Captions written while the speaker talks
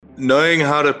knowing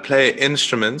how to play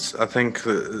instruments, I think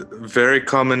very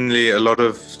commonly a lot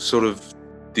of sort of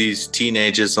these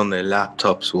teenagers on their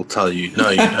laptops will tell you, no,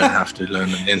 you don't have to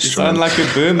learn an instrument. You sound like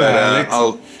a boomer, Alex.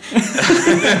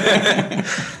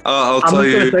 I'll tell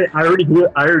you. Say, I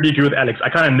already agree with Alex. I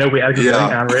kind of know where Alex is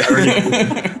going. And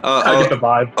I get the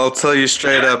vibe. I'll tell you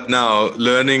straight up now,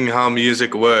 learning how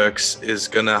music works is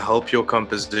going to help your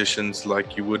compositions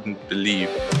like you wouldn't believe.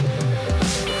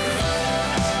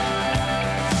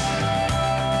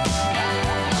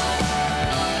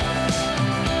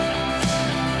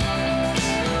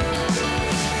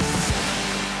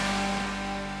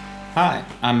 Hi,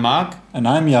 I'm Mark. And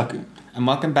I'm Yaku. And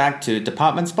welcome back to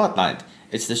Department Spotlight.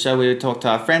 It's the show where we talk to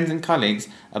our friends and colleagues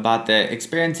about their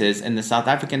experiences in the South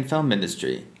African film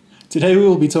industry. Today we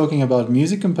will be talking about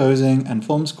music composing and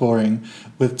film scoring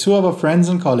with two of our friends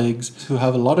and colleagues who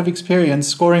have a lot of experience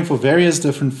scoring for various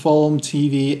different film,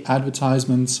 TV,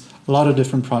 advertisements, a lot of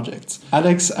different projects.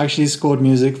 Alex actually scored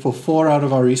music for 4 out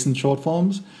of our recent short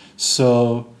films,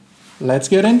 so let's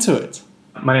get into it.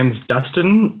 My name is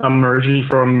Dustin. I'm originally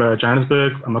from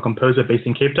Johannesburg. I'm a composer based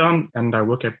in Cape Town, and I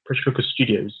work at Pressure Cooker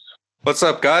Studios. What's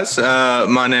up, guys?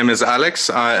 My name is Alex.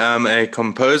 I am a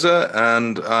composer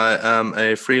and I am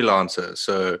a freelancer.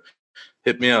 So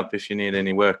hit me up if you need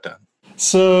any work done.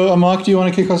 So, Mark, do you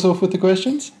want to kick us off with the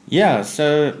questions? Yeah,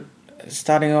 so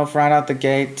starting off right out the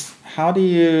gate, how do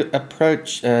you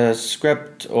approach a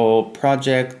script or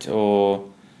project or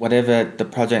whatever the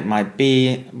project might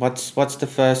be? What's the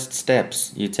first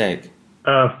steps you take?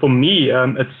 For me,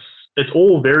 it's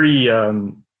all very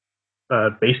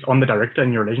based on the director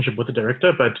and your relationship with the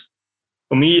director. But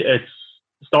for me, it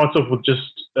starts off with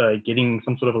just getting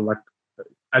some sort of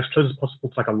as close as possible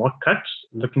to like a lock cut,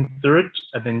 looking through it,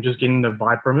 and then just getting the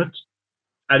vibe from it,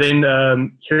 and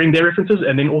then hearing their references,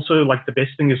 and then also like the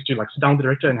best thing is to like sit down with the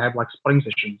director and have like spotting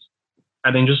sessions,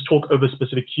 and then just talk over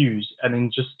specific cues, and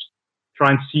then just try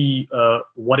and see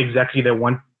what exactly they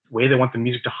want, where they want the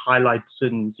music to highlight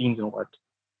certain scenes and all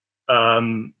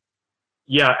that.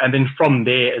 Yeah, and then from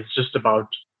there, it's just about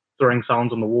throwing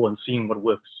sounds on the wall and seeing what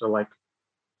works. So like,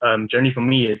 generally for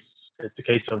me, it's a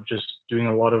case of just doing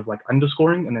a lot of like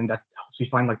underscoring, and then that helps me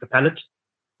find like the palette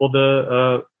for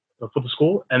the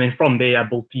score. And then from there, I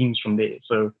build themes from there.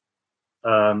 So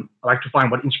I like to find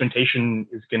what instrumentation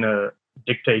is gonna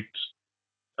dictate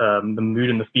the mood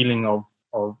and the feeling of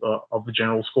the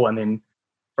general score, and then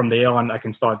from there on I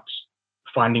can start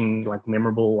finding like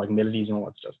memorable like melodies and all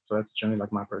that stuff. So that's generally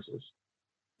like my process.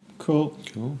 Cool.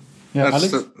 Yeah,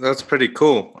 that's pretty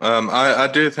cool. I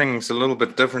do things a little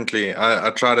bit differently.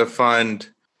 I try to find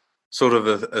sort of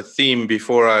a theme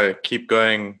before I keep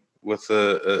going with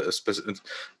a specific,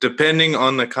 depending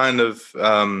on the kind of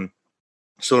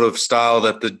sort of style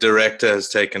that the director has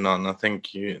taken on. I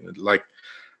think you like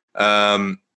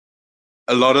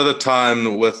a lot of the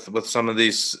time with some of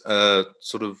these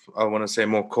sort of, I want to say,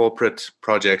 more corporate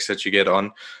projects that you get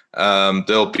on,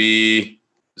 there'll be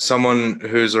someone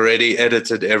who's already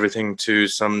edited everything to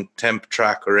some temp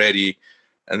track already,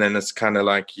 and then it's kind of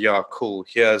like, yeah, cool,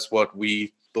 here's what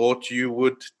we thought you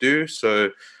would do, so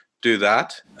do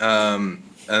that. And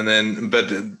then,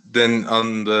 but then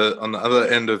on the other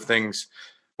end of things,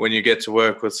 when you get to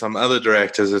work with some other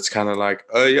directors, it's kind of like,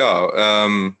 oh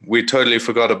yeah, we totally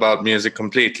forgot about music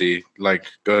completely, like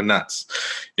go nuts,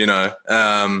 you know.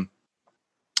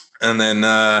 And then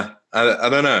I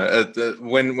don't know,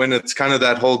 when it's kind of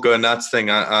that whole go nuts thing,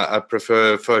 I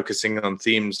prefer focusing on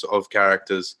themes of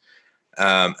characters,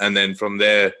 and then from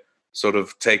there sort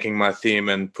of taking my theme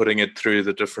and putting it through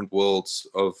the different worlds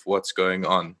of what's going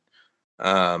on.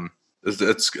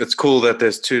 It's cool that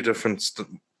there's two different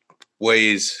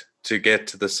ways to get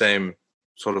to the same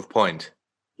sort of point.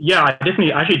 Yeah, I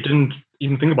actually didn't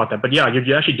even think about that, but yeah,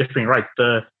 you're actually definitely right.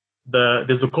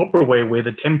 There's a corporate way where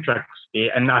the temp tracks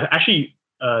there, and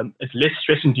it's less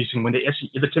stress inducing when they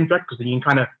actually is a temp track, because then you can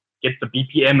kind of get the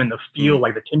BPM and the feel,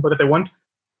 like the tempo that they want.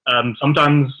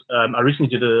 Sometimes I recently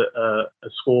did a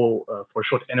score for a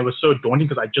short, and it was so daunting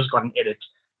because I just got an edit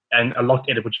and a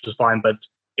locked edit, which was fine, but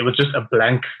it was just a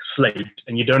blank slate,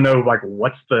 and you don't know like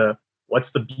what's the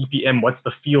BPM, what's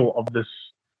the feel of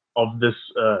this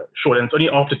short, and it's only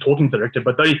after talking to the director.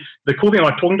 But the cool thing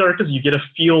about talking to directors, you get a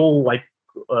feel like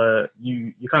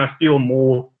you kind of feel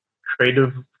more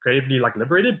creatively like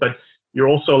liberated, but you're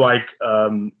also like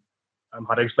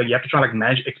how to explain, you have to try and like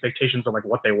manage expectations of like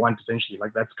what they want essentially.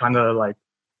 Like that's kind of like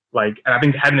and I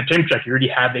think having a temp track, you already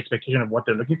have the expectation of what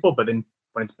they're looking for, but then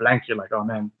when it's blank, you're like, oh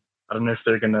man, I don't know if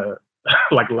they're gonna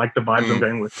like the vibes I'm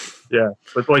going with. Yeah,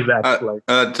 so it's always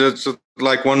that. Just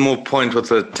like one more point with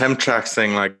the temp tracks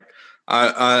thing. Like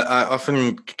I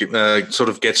often sort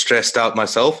of get stressed out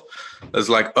myself. It's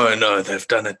like, oh no, they've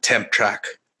done a temp track.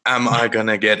 Am I going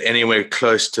to get anywhere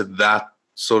close to that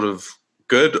sort of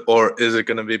good, or is it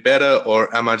going to be better,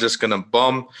 or am I just going to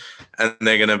bomb and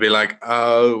they're going to be like,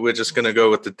 oh, we're just going to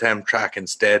go with the temp track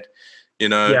instead, you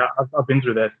know? Yeah, I've been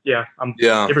through that. Yeah,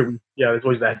 every week. Yeah, there's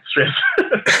always that stress.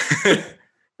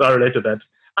 So I relate to that.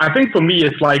 I think for me,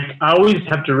 it's like I always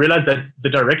have to realize that the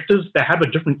directors, they have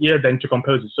a different ear than to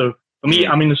composers. So for me,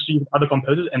 I'm in the studio with other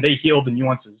composers and they hear all the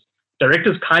nuances.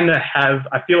 Directors kind of have,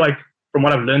 I feel like from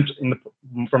what I've learned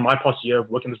from my past year of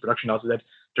working in this production house, is that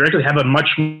directors have a much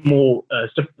more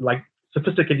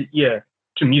sophisticated ear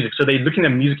to music. So they're looking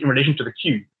at music in relation to the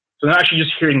cue. So they're not actually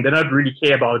just hearing, they don't really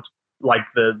care about like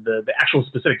the actual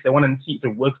specifics. They want to see if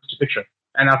it works to picture.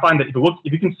 And I find that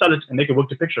if you can sell it and make it work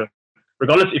to picture,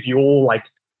 regardless if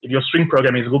your string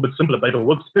programming is a little bit simpler, but if it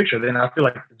works to picture, then I feel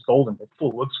like it's golden. It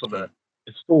still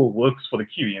works for the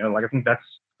cue, you know. Like I think that's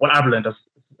what I've learned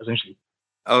essentially.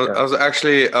 I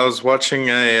was watching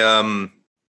a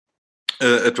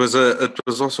it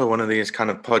was also one of these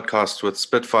kind of podcasts with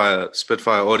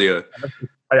Spitfire Audio.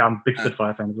 I'm a big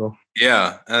Spitfire fan as well.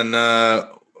 Yeah, and I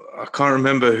can't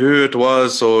remember who it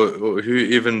was or who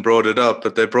even brought it up,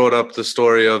 but they brought up the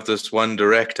story of this one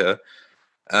director.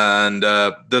 And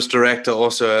this director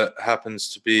also happens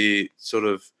to be sort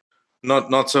of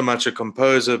not so much a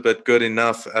composer, but good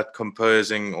enough at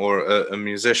composing, or a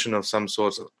musician of some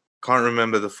sort. Can't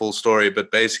remember the full story,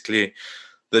 but basically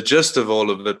the gist of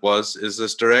all of it is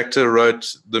this director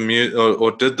wrote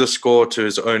or did the score to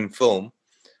his own film.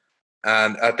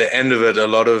 And at the end of it, a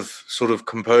lot of sort of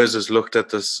composers looked at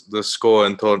the score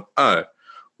and thought, oh,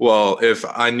 well, if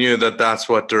I knew that that's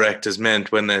what directors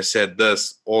meant when they said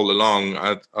this all along,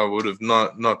 I would have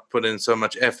not put in so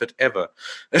much effort ever.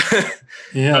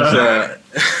 Yeah.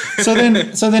 So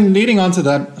then leading on to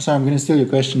that, sorry, I'm going to steal your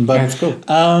question, but that's cool.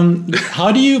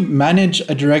 How do you manage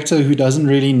a director who doesn't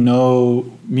really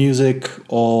know music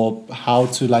or how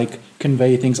to like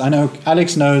convey things? I know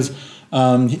Alex knows.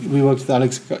 We worked with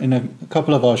Alex in a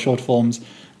couple of our short films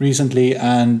recently,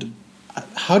 and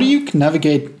how do you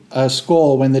navigate a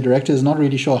score when the director is not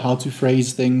really sure how to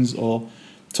phrase things or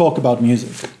talk about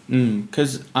music?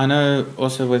 Because I know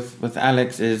also with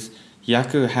Alex is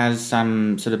Yaku has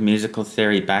some sort of musical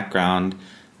theory background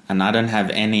and I don't have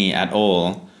any at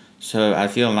all. So I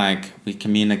feel like we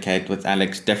communicate with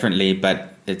Alex differently,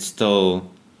 but it's still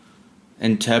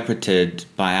interpreted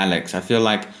by Alex. I feel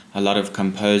like a lot of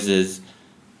composers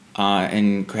are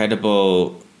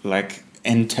incredible like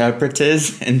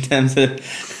interpreters in terms of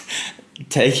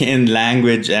taking in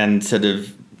language and sort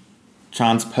of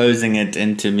transposing it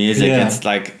into music. Yeah. It's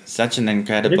like such an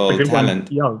incredible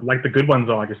talent. Like the good ones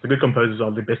are, I guess the good composers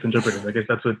are the best interpreters. I guess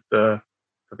that's what the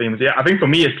theme is. Yeah, I think for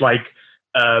me it's like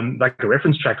the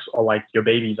reference tracks are like your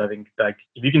babies. I think like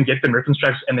if you can get them reference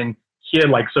tracks and then hear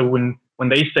like, so when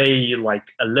they say like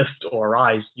a lift or a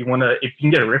rise, if you can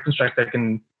get a reference track that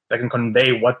can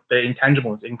convey what the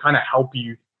intangible is, it can kind of help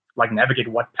you like navigate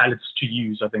what palettes to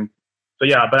use, I think. So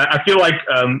yeah, but I feel like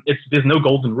there's no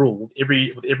golden rule with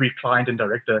every client and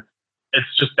director.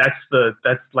 It's just that's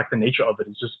like the nature of it.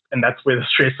 It's just, and that's where the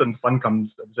stress and fun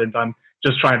comes at the same time.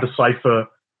 Just trying to decipher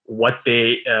what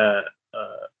their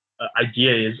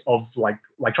idea is of like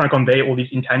trying to convey all these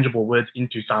intangible words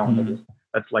into sound. Mm-hmm.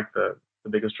 That's like the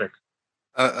biggest trick.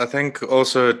 I think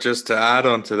also just to add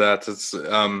on to that, it's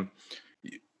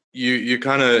you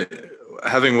kind of,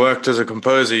 having worked as a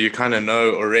composer, you kind of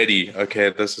know already,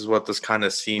 okay, this is what this kind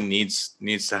of scene needs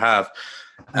to have.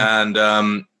 And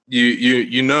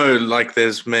you know, like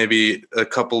there's maybe a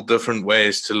couple different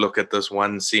ways to look at this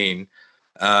one scene.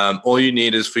 All you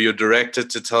need is for your director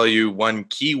to tell you one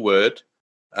keyword,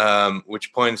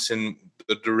 which points in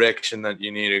the direction that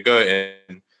you need to go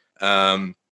in.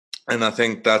 And I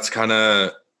think that's kind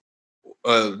of,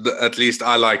 at least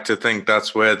I like to think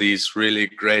that's where these really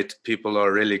great people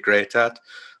are really great at.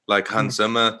 Like Hans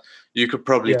Zimmer, you could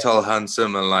probably tell Hans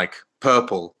Zimmer like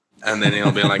purple, and then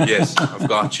he'll be like, yes, I've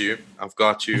got you, I've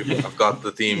got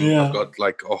the theme, I've got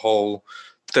like a whole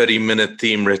 30-minute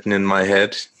theme written in my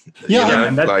head.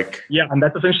 And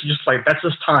that's essentially just like, that's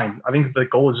just time. I think the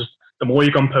goal is just, the more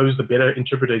you compose, the better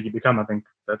interpreter you become. I think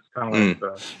that's kind of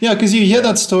like because you hear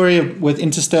that story with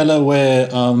Interstellar where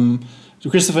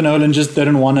Christopher Nolan just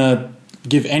didn't want to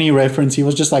give any reference. He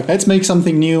was just like, let's make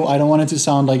something new. I don't want it to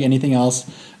sound like anything else.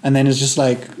 And then it's just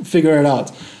like, figure it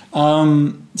out.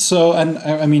 So, and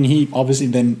I mean, he obviously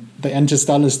then the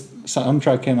Interstellar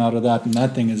soundtrack came out of that, and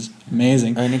that thing is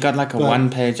amazing. And he got like a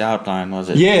one-page outline, was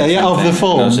it? Yeah, of the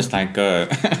film. It was just like, go.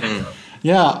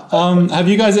 Yeah. Have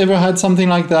you guys ever had something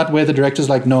like that where the director's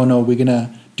like, no, we're going to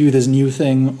do this new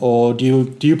thing, or do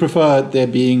you prefer there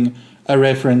being a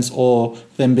reference or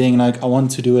them being like, I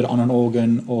want to do it on an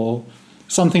organ or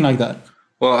something like that?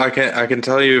 Well, I can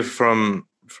tell you from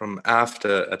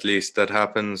after, at least, that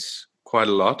happens quite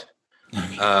a lot.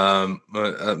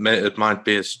 It might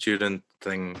be a student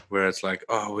thing where it's like,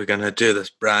 oh, we're gonna do this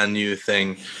brand new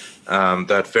thing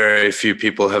that very few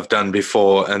people have done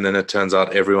before, and then it turns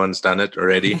out everyone's done it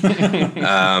already.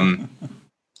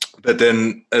 But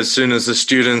then as soon as the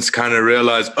students kind of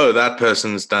realize, oh, that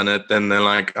person's done it, then they're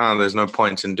like, oh, there's no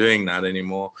point in doing that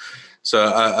anymore. So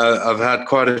I've had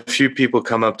quite a few people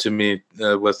come up to me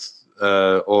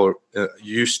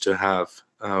used to have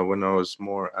when I was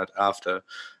more at After,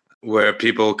 where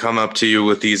people come up to you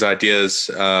with these ideas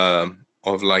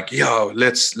of like, yo,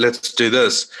 let's do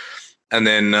this. And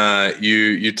then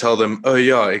you tell them, oh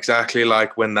yeah, exactly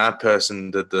like when that person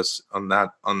did this on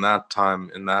that time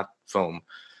in that film.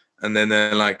 And then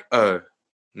they're like, oh,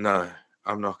 no,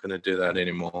 I'm not going to do that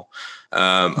anymore.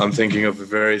 I'm thinking of a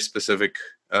very specific,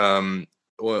 one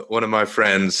of my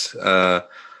friends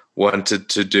wanted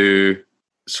to do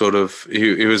sort of,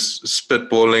 he was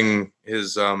spitballing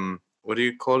his, what do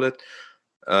you call it?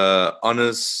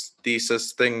 Honors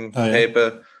thesis thing,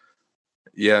 paper.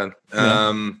 Yeah.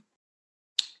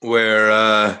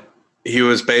 Where he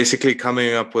was basically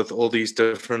coming up with all these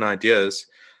different ideas.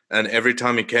 And every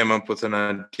time he came up with an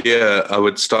idea, I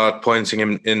would start pointing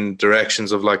him in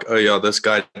directions of like, oh yeah, this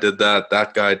guy did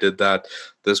that guy did that,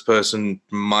 this person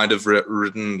might have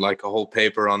written like a whole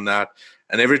paper on that.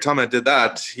 And every time I did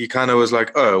that, he kind of was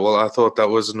like, oh, well, I thought that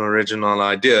was an original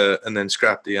idea, and then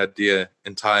scrapped the idea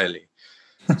entirely.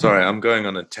 Sorry, I'm going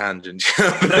on a tangent.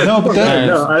 No, but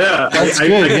that's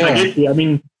good. I get you. I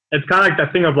mean, it's kind of like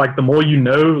that thing of like, the more you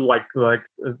know, like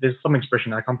there's some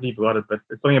expression, I can't believe about it, but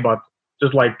it's something about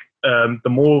just like the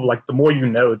more you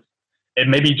know, it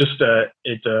maybe just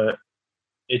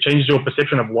it changes your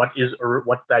perception of what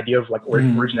the idea of like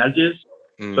originality is.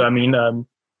 So I mean, and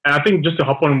I think just to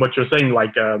hop on what you're saying,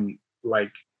 like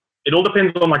it all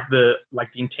depends on like the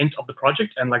intent of the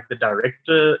project and like the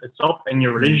director itself and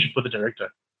your relationship with the director.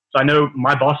 So I know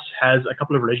my boss has a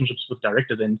couple of relationships with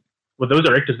directors, and with those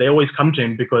directors, they always come to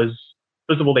him because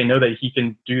first of all, they know that he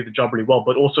can do the job really well,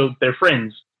 but also they're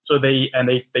friends. So they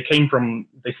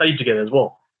studied together as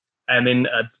well, and then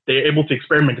they're able to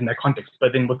experiment in that context.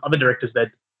 But then with other directors,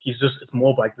 it's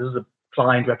more like, this is a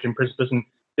client, we have to impress this person.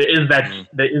 There is that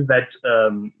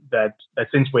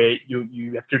sense where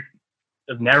you have to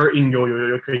narrow in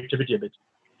your creativity a bit,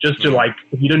 just to like,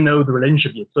 if you don't know the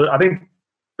relationship yet. So I think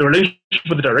the relationship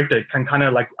with the director can kind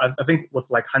of like, I think with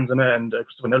like Hans Zimmer and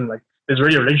Christopher Nolan, like there's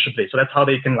already a relationship there. So that's how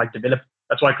they can like develop.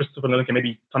 That's why Christopher Nolan can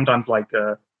maybe sometimes like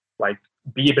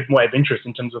be a bit more adventurous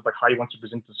in terms of like how he wants to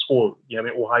present the score, you know,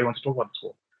 or how he wants to talk about the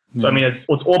score. So I mean, it's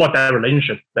all about that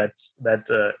relationship that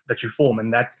you form,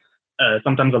 and that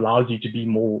sometimes allows you to be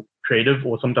more creative,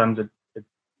 or sometimes it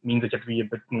means that you have to be a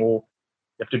bit more.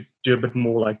 You have to do a bit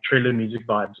more like trailer music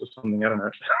vibes or something. I don't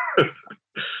know.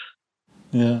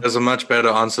 Yeah, that's a much better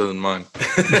answer than mine.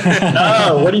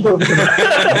 No, what are you talking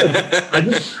about?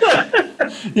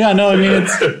 Yeah, no, I mean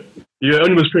it's. Your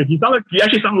own was critic. You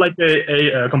actually sound like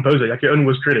a composer, like your own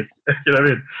was critic. You know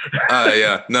what I mean?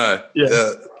 Yeah, no.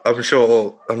 Yeah. I'm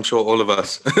sure all of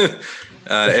us,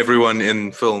 everyone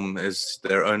in film is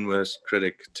their own worst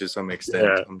critic to some extent.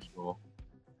 Yeah. I'm sure.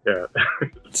 Yeah.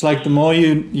 It's like the more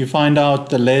you find out,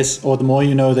 the less, or the more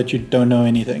you know that you don't know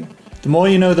anything. The more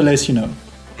you know, the less you know.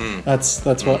 That's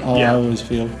what I always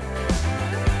feel.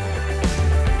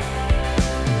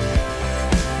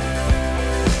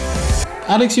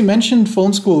 Alex, you mentioned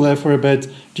film school there for a bit.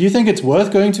 Do you think it's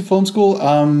worth going to film school?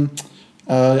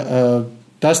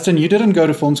 Dustin, you didn't go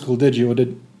to film school, did you? Or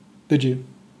did you?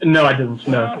 No, I didn't.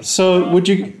 No. So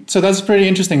So that's pretty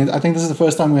interesting. I think this is the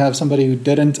first time we have somebody who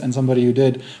didn't and somebody who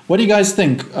did. What do you guys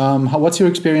think? What's your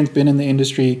experience been in the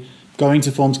industry going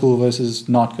to film school versus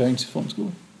not going to film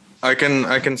school? I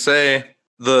can say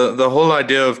the whole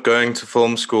idea of going to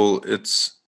film school,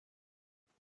 it's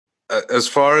as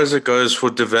far as it goes for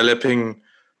developing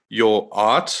your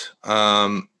art.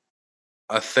 I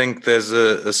think there's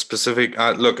a specific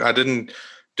look. I didn't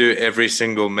do every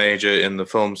single major in the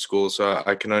film school, so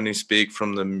I can only speak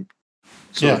from the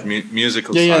sort of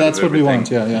musical side. Yeah, that's of what we want.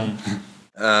 everything.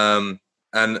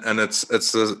 And it's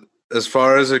as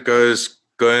far as it goes,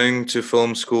 going to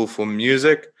film school for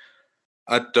music,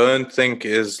 I don't think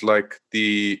is like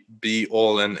the be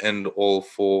all and end all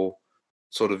for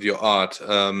sort of your art.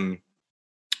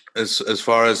 As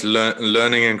far as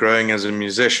learning and growing as a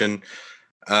musician,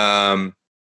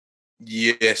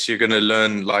 yes, you're going to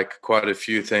learn like quite a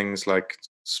few things, like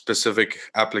specific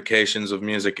applications of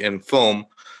music in film.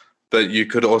 but you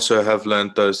could also have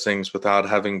learned those things without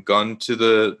having gone to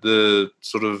the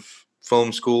sort of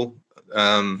film school.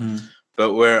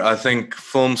 But where I think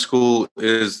film school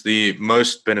is the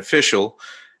most beneficial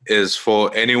is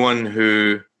for anyone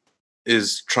who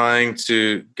is trying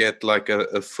to get like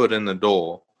a foot in the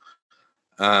door,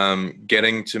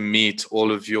 getting to meet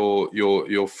all of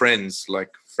your friends,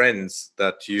 like friends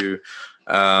that you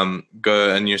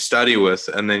go and you study with,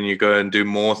 and then you go and do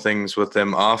more things with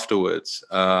them afterwards.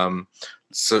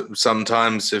 So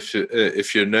sometimes if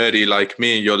you're nerdy like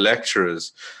me, your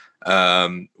lecturers,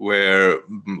 where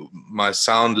my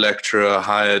sound lecturer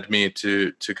hired me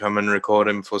to come and record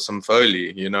him for some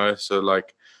Foley, so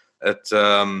like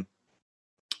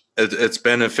it's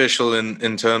beneficial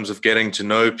in terms of getting to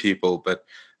know people, but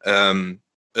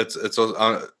it's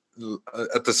also,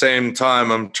 at the same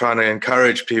time, I'm trying to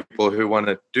encourage people who want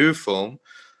to do film.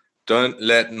 Don't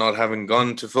let not having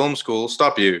gone to film school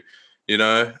stop you.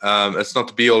 It's not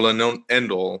the be all and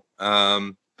end all,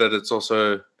 but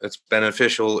it's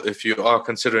beneficial if you are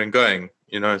considering going.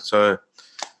 So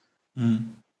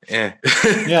yeah.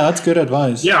 Yeah, that's good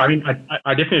advice. Yeah, I mean,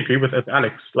 I definitely agree with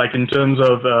Alex. Like in terms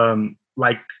of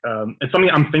it's something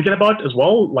I'm thinking about as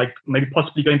well. Like maybe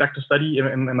possibly going back to study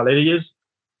in my later years.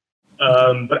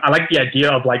 But I like the idea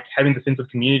of like having the sense of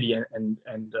community and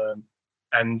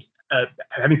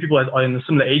having people that are in a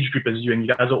similar age group as you, and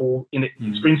you guys are all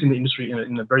experiencing the industry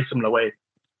in a very similar way.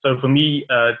 So for me,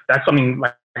 that's something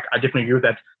like I definitely agree with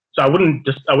that. So I wouldn't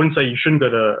say you shouldn't go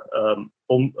to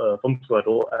film school at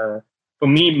all. For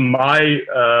me, my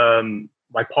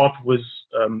path was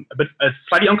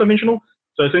slightly unconventional.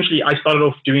 So essentially, I started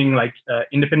off doing like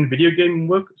independent video game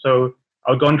work. So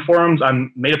I would go on forums, I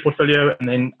made a portfolio, and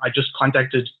then I just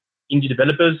contacted indie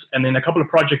developers. And then a couple of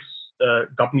projects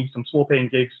got me some small paying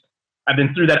gigs. And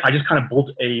then through that, I just kind of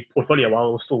built a portfolio while I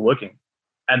was still working.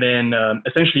 And then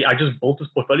essentially, I just built this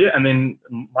portfolio. And then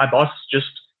my boss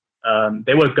just,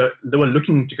 they were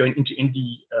looking to go into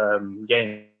indie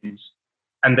games.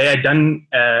 And they had done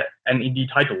an indie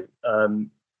title. And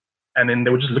then they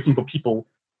were just looking for people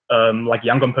like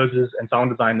young composers and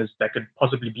sound designers that could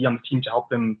possibly be on the team to help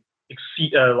them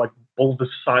build this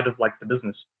side of like the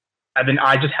business. And then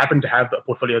I just happened to have a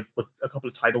portfolio with a couple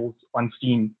of titles on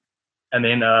Steam, and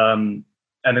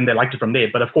then they liked it from there.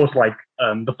 But of course, like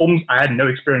the films, I had no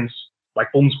experience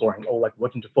like film scoring or like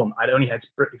working to film. I'd only had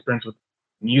experience with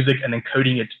music and then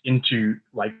coding it into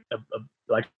like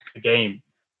a game.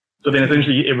 So then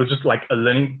essentially it was just like a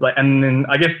learning, and then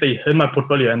I guess they heard my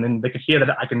portfolio and then they could hear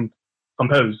that I can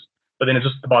compose. But then it's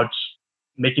just about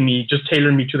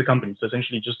tailoring me to the company. So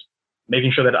essentially just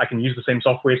making sure that I can use the same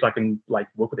software so I can like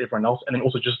work with everyone else, and then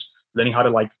also just learning how to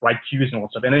like write cues and all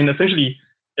that stuff. And then essentially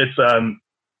it's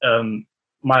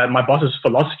my boss's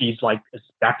philosophy is like it's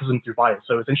baptism through fire.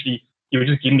 So essentially he would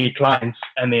just give me clients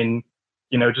and then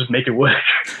just make it work.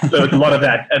 So it's a lot of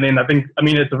that. And then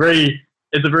it's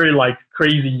a very like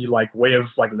crazy like way of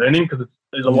like learning, because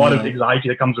there's a lot of anxiety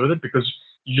that comes with it, because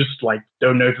you just like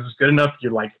don't know if this is good enough.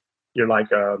 You're like you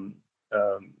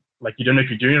don't know if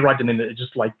you're doing it right, and then it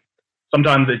just like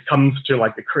sometimes it comes to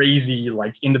like the crazy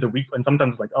like end of the week, and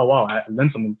sometimes like, oh wow, I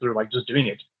learned something through like just doing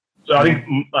it. So I think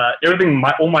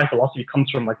all my philosophy comes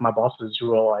from like my bosses,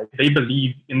 who are like, they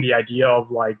believe in the idea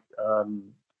of like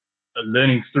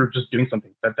learning through just doing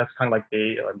something. That's kind of like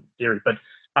their theory. But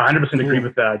I 100% agree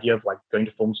with the idea of like going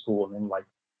to film school and then like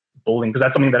building, because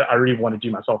that's something that I really want to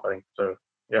do myself, I think. So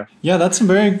yeah. Yeah, that's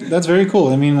very cool.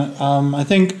 I mean, I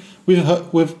think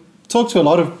we've talked to a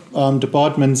lot of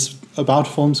departments about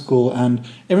film school, and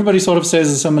everybody sort of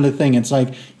says a similar thing. It's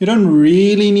like, you don't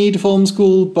really need film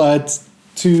school, but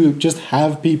to just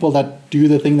have people that do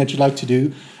the thing that you like to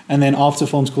do, and then after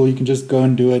film school you can just go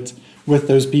and do it with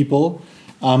those people.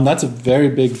 That's a very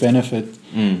big benefit.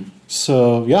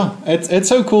 So yeah, it's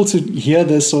so cool to hear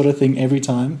this sort of thing every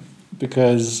time,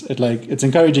 because it's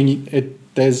encouraging.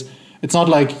 It's not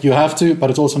like you have to, but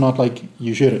it's also not like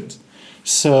you shouldn't.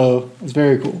 So it's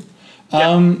very cool.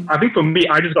 I think for me,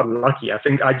 I just got lucky. I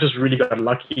think I just really got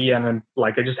lucky, and then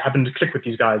like I just happened to click with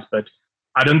these guys. But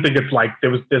I don't think it's like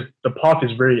the path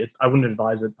is I wouldn't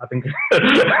advise it. I think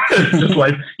it's just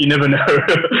like you never know.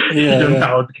 You don't know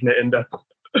how it's gonna end up.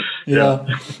 Yeah.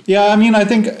 I mean, I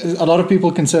think a lot of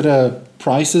people consider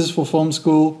prices for film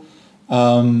school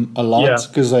a lot,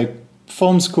 because like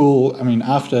film school, I mean,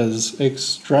 AFDA is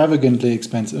extravagantly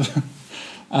expensive.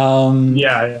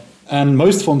 And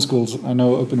most film schools, I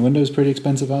know Open Window is pretty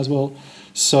expensive as well.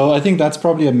 So I think that's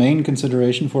probably a main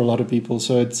consideration for a lot of people.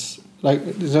 So it's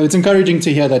encouraging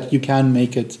to hear that you can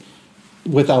make it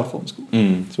without film school.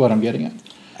 That's what I'm getting at.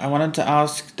 I wanted to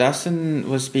ask, Dustin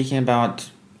was speaking about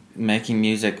making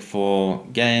music for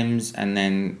games and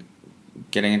then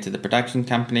getting into the production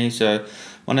company. So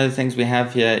one of the things we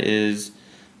have here is,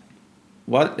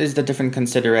 what is the different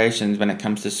considerations when it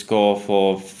comes to score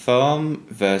for film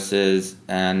versus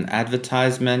an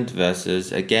advertisement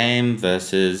versus a game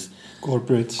versus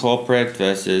corporate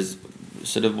versus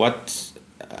sort of what,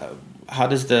 how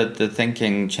does the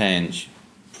thinking change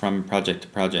from project to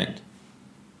project?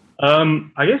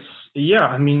 I guess, yeah,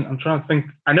 I mean, I'm trying to think.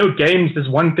 I know games is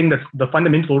one thing that's the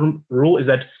fundamental rule is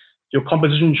that your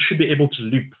composition should be able to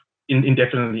loop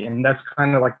indefinitely, and that's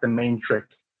kind of like the main trick.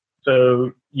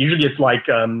 So usually it's like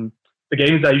the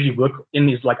games that I usually work in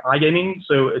is like iGaming,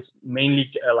 so it's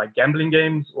mainly like gambling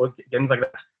games or games like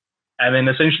that. And then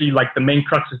essentially like the main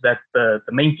crux is that the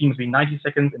main theme must be 90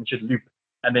 seconds and it should loop,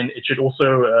 and then it should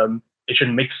also it should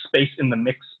make space in the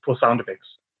mix for sound effects.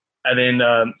 And then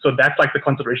so that's like the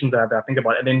considerations that I think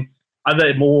about. And then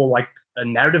other more like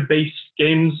narrative-based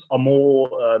games are more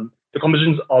the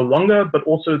compositions are longer, but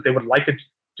also they would like it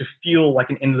to feel like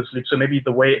an endless loop. So maybe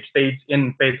the way it fades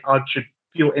in, fades out should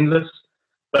feel endless,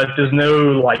 but there's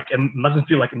no like, it mustn't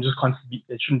feel like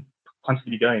it shouldn't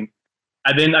constantly be going.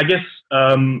 And then I guess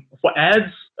for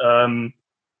ads,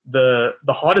 the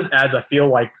hardest ads I feel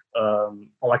like are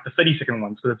like the 30-second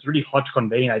ones, because it's really hard to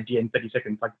convey an idea in 30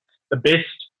 seconds. Like the best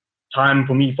time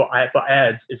for me for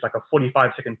ads is like a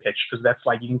 45-second pitch, because that's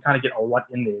like you can kind of get a lot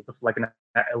in there with like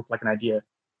an idea.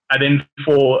 And then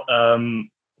for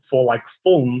like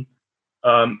film,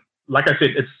 like I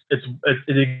said,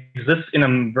 it exists in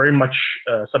a very much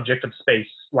subjective space.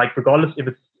 Like regardless if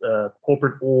it's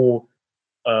corporate or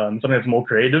something that's more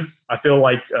creative, I feel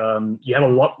like you have a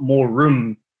lot more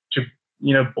room to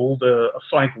build a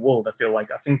sonic world. I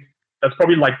think that's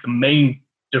probably like the main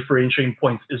differentiating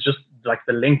point, is just like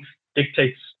the length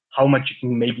dictates how much you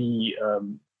can maybe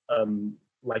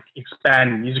like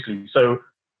expand musically. So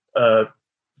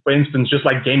for instance, just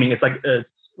like gaming, it's like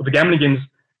with the gambling games,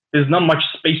 there's not much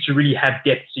space to really have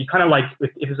depth. So you kind of like,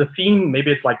 if it's a theme,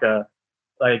 maybe it's like a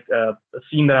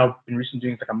theme that I've been recently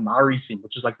doing. It's like a Maori theme,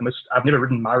 which is like I've never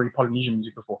written Maori Polynesian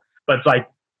music before, but it's like,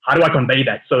 how do I convey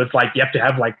that? So it's like, you have to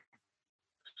have like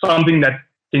something that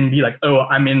can be like, oh,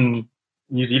 I'm in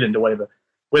New Zealand or whatever.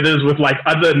 Whereas with like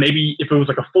other, maybe if it was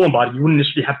like a film about it, you wouldn't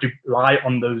necessarily have to rely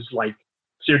on those like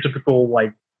stereotypical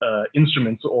like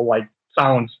instruments or like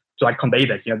sounds to like convey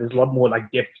that. There's a lot more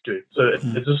like depth to it. So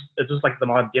it's just like the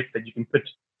amount of depth that you can put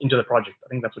into the project. I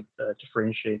think that's what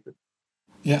differentiates it.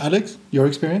 Yeah, Alex, your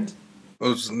experience?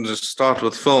 Well, just start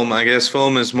with film. I guess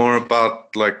film is more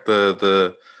about like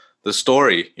the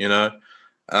story.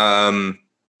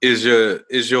 Is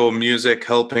your music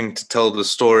helping to tell the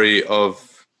story of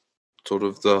sort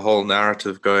of the whole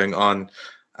narrative going on?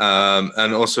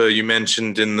 And also, you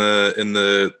mentioned in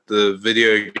the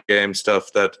video game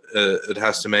stuff that it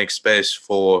has to make space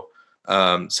for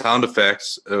sound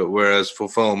effects, whereas for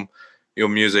film, your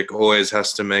music always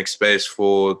has to make space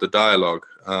for the dialogue.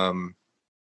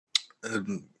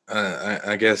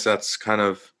 I guess that's kind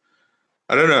of,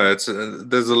 I don't know.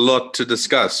 There's a lot to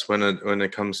discuss when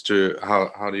it comes to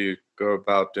how do you go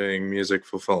about doing music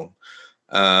for film,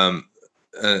 and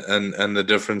the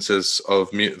differences of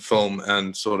film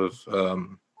and sort of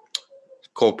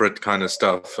corporate kind of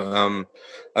stuff.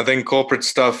 I think corporate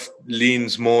stuff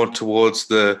leans more towards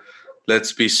the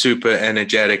let's be super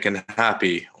energetic and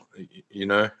happy,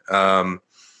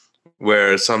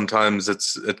 where sometimes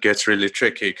it gets really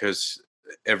tricky because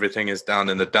everything is down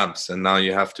in the dumps, and now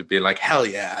you have to be like, hell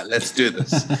yeah, let's do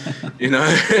this.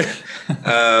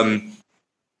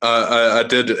 I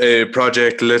did a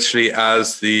project literally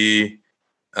as the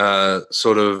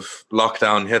sort of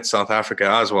lockdown hit South Africa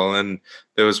as well, and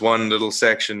there was one little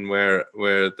section where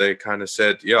they kind of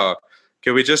said, yeah,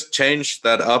 can we just change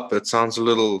that up? It sounds a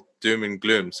little doom and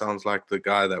gloom. Sounds like the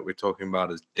guy that we're talking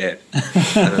about is dead. And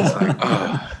it's like,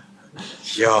 oh,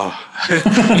 yeah,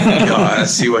 I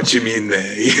see what you mean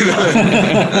there.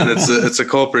 And it's a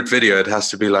corporate video. It has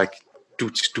to be like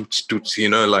doots, doots, doots.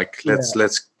 Like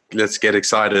let's get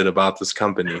excited about this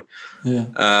company.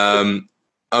 Yeah.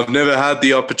 I've never had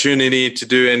the opportunity to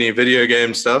do any video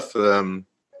game stuff. It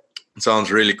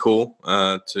sounds really cool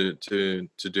to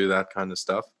do that kind of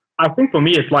stuff. I think for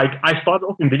me, it's like I started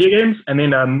off in video games, and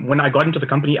then when I got into the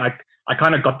company, I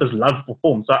kind of got this love for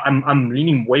film. So I'm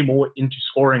leaning way more into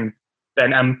scoring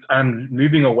than I'm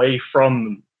moving away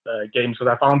from games,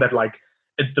 because I found that like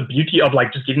it's the beauty of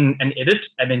like just getting an edit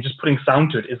and then just putting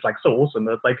sound to it is like so awesome.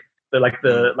 It's like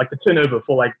the turnover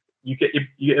for like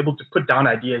you're able to put down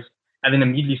ideas and then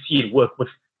immediately see it work. But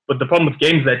the problem with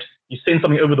games is that you send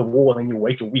something over the wall and then you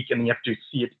wait a week and then you have to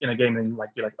see it in a game and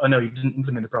you're like, oh no, you didn't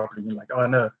implement it properly. You're like, oh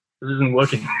no. this isn't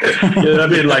working. You know what I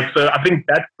mean? Like, so I think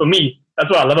that for me,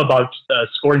 that's what I love about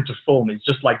scoring to film. It's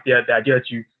just like the idea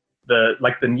that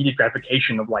the immediate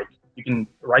gratification of like, you can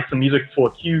write some music for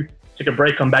a cue, take a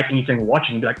break, come back, and you can watch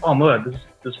it and be like, oh no,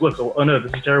 this works. Or, oh no,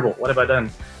 this is terrible. What have I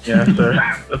done? Yeah, so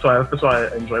that's why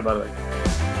I enjoy about it.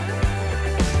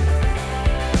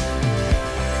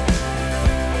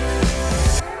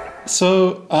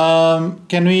 So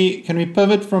can we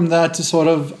pivot from that to sort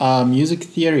of music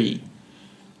theory?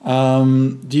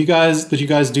 Did you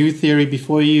guys do theory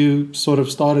before you sort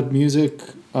of started music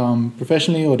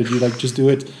professionally, or did you like just do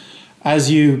it as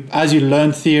you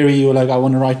learned theory? You were like, I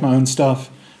want to write my own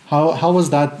stuff. How was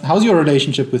that? How's your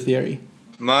relationship with theory?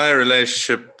 My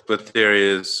relationship with theory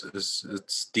is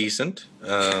it's decent.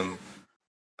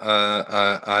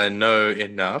 I know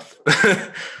enough.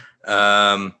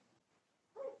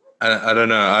 I don't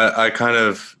know. I kind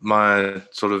of, my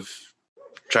sort of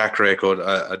track record,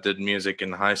 I did music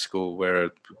in high school where I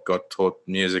got taught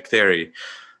music theory.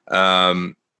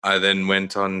 I then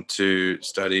went on to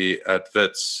study at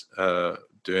Wits,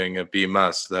 doing a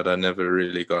BMUS that I never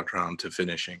really got around to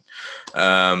finishing,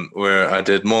 where I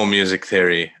did more music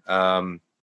theory.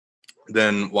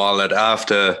 Then while at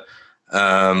after,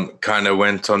 kind of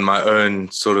went on my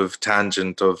own sort of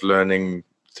tangent of learning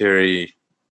theory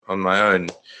on my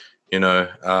own. You know,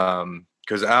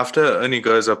 because after only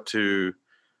goes up to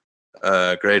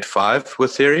grade 5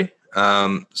 with theory.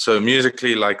 So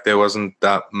musically, like there wasn't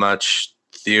that much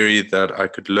theory that I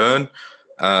could learn.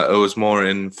 It was more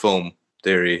in film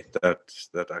theory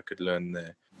that I could learn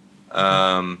there.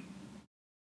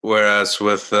 Whereas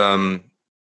with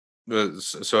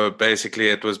so basically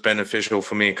it was beneficial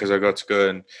for me because I got to go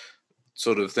and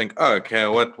sort of think, oh, okay,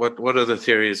 what are the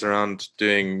theories around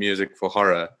doing music for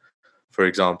horror, for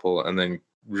example, and then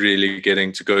really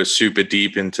getting to go super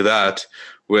deep into that,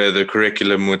 where the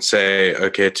curriculum would say,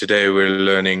 okay, today we're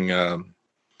learning, I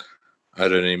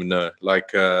don't even know,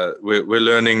 like we're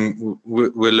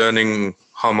learning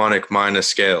harmonic minor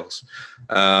scales.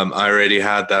 I already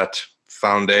had that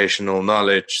foundational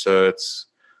knowledge, so it's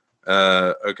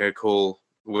okay, cool.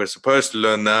 We're supposed to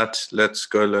learn that. Let's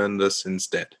go learn this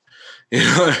instead. You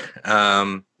know,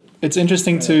 it's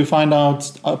interesting to find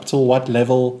out up till what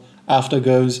level after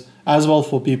goes as well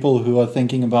for people who are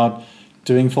thinking about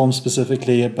doing film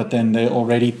specifically, but then they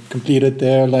already completed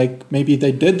their, like maybe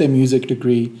they did their music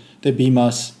degree, their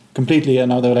BMUS completely, and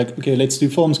now they're like, okay, let's do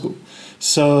film school.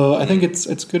 So I think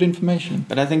it's good information.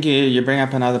 But I think you bring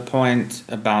up another point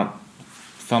about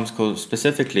film school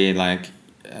specifically. Like,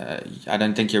 I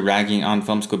don't think you're ragging on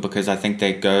film school because I think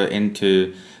they go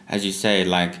into, as you say,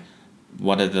 like,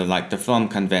 what are the film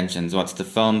conventions? What's the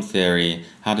film theory?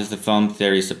 How does the film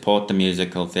theory support the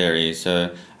musical theory?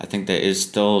 So I think there is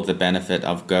still the benefit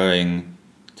of going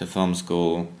to film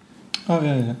school. Oh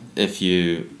yeah. If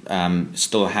you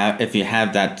if you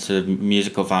have that sort of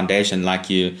musical foundation like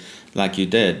you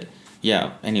did.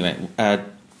 Yeah. Anyway,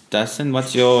 Dustin,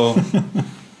 what's your?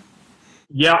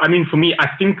 Yeah, I mean, for me, I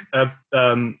think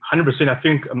 100%. I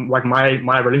think like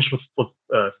my relationship with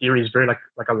theory is very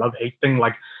like a love-hate thing.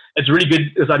 Like, it's really good.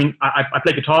 I mean, I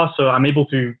play guitar, so I'm able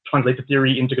to translate the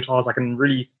theory into guitars. I can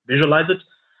really visualize it.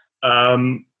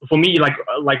 For me, like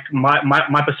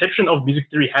my perception of music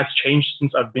theory has changed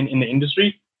since I've been in the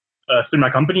industry through my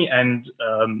company, and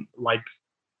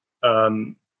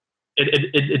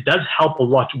it does help a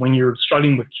lot when you're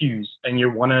struggling with cues and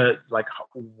you want to like,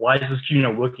 why is this cue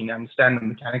not working? I understand the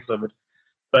mechanics of it.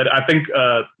 But I think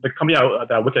the company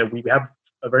that I work at, we have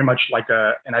very much like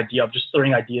an idea of just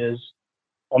throwing ideas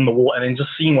on the wall and then just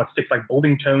seeing what sticks, like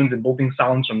building tones and building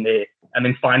sounds from there, and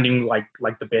then finding like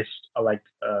the best like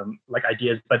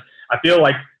ideas. But I feel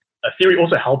like theory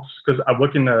also helps because I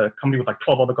work in a company with like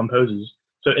 12 other composers,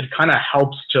 so it kind of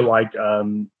helps to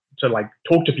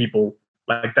talk to people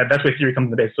like that. That's where theory comes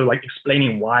in the best. So like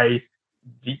explaining what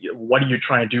are you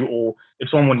trying to do, or if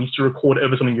someone needs to record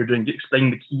over something you're doing,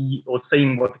 explaining the key or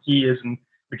saying what the key is, and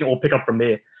we can all pick up from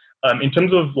there. In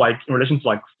terms of like in relation to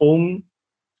like film,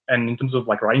 and in terms of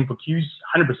like writing for cues,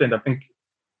 100%, I think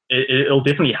it'll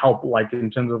definitely help. Like in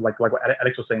terms of like what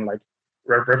Alex was saying, like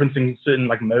referencing certain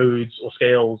like modes or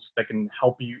scales that can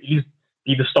help you at least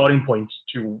be the starting point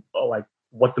to like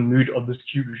what the mood of this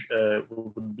cue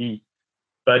would be.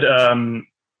 But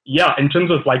yeah, in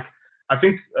terms of like, I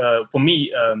think for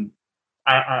me,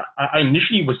 I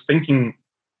initially was thinking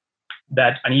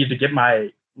that I needed to get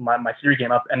my theory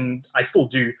game up, and I still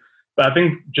do. But I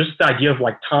think just the idea of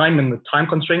like time and the time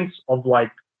constraints of like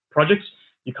projects,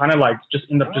 you kind of like just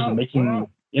end up just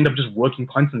working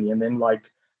constantly, and then like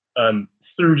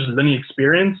through just learning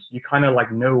experience, you kind of like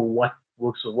know what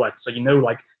works or what. So you know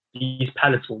like these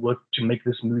palettes will work to make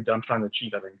this mood that I'm trying to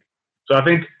achieve. I think so. I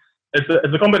think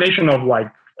it's a combination of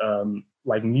like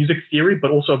music theory,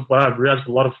 but also what I've realized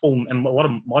a lot of film and a lot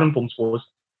of modern film scores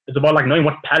is about like knowing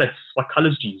what palettes, what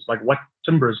colors to use, like what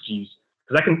timbres to use,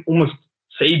 because that can almost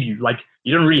save you. Like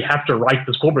you don't really have to write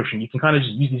the score progression. You can kind of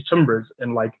just use these timbres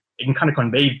and like it can kind of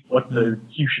convey what the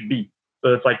cue should be.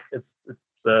 So it's like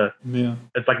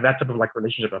it's like that type of like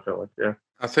relationship. I feel like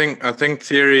I think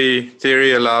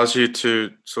theory allows you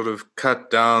to sort of cut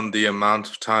down the amount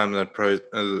of time that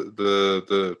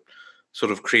the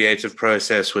sort of creative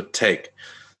process would take.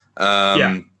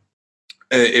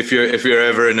 If you're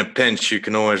ever in a pinch, you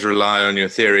can always rely on your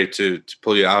theory to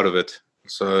pull you out of it.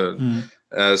 So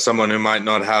someone who might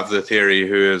not have the theory,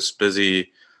 who is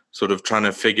busy sort of trying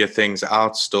to figure things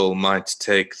out still, might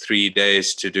take 3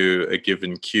 days to do a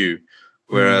given cue.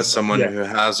 Whereas someone who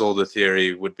has all the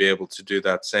theory would be able to do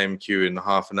that same cue in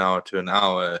half an hour to an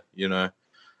hour,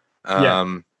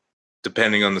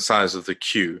 depending on the size of the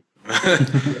cue.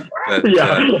 But,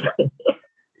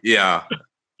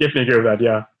 definitely agree with that.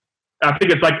 Yeah, I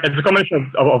think it's a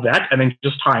combination of that, and then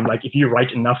just time. Like if you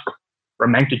write enough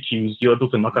romantic cues, you're able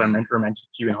to knock out a romantic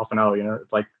cue in half an hour.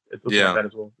 It's like that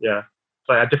as well. Yeah,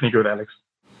 so I definitely agree with Alex.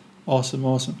 Awesome.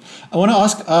 I want to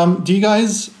ask, do you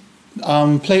guys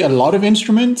play a lot of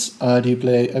instruments? Do you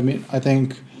play? I mean, I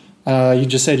think you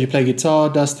just said you play guitar,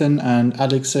 Dustin, and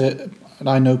Alex.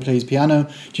 I know plays piano.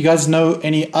 Do you guys know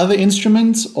any other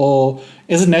instruments, or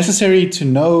is it necessary to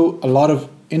know a lot of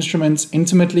instruments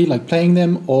intimately, like playing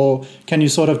them, or can you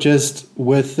sort of just,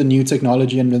 with the new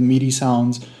technology and the MIDI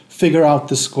sounds, figure out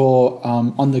the score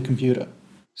on the computer?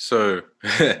 So,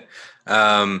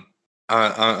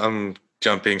 I'm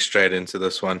jumping straight into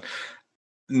this one.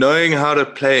 Knowing how to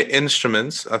play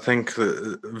instruments, I think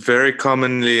very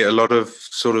commonly a lot of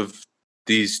sort of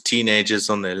these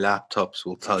teenagers on their laptops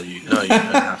will tell you, no, you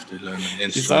don't have to learn an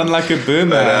instrument. You sound like a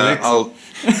boomer, Alex.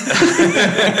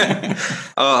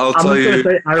 I'll tell you.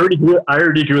 Say, I already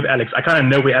agree with Alex. I kind of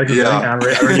know where Alex is going.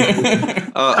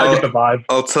 I get the vibe.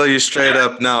 I'll tell you straight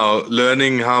up now,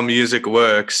 learning how music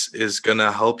works is going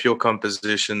to help your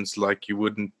compositions like you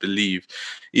wouldn't believe.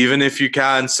 Even if you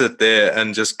can sit there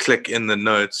and just click in the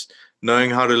notes,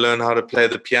 knowing how to learn how to play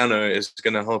the piano is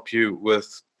going to help you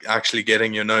with actually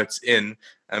getting your notes in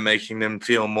and making them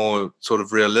feel more sort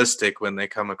of realistic when they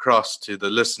come across to the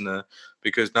listener,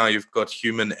 because now you've got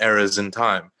human errors in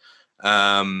time.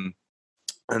 And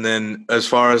then as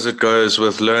far as it goes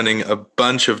with learning a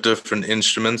bunch of different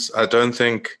instruments, I don't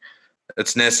think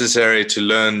it's necessary to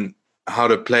learn how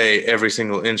to play every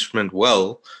single instrument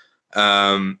well.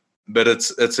 But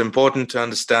it's important to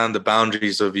understand the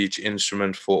boundaries of each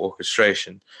instrument for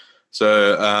orchestration.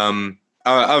 So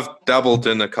I've dabbled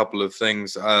in a couple of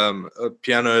things.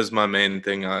 Piano is my main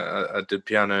thing. I did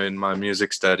piano in my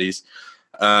music studies.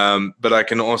 But I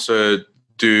can also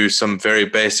do some very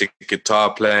basic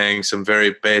guitar playing, some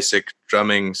very basic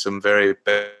drumming, some very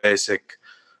basic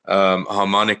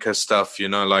harmonica stuff,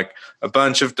 like a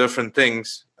bunch of different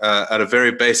things at a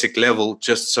very basic level,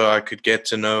 just so I could get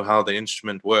to know how the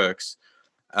instrument works.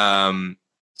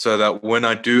 So that when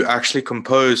I do actually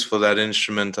compose for that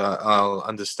instrument, I'll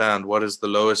understand what is the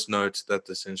lowest note that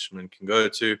this instrument can go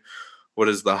to, what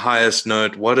is the highest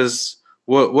note, what do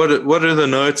the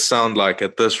notes sound like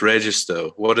at this register,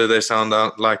 what do they sound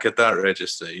like at that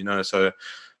register, So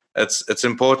it's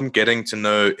important getting to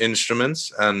know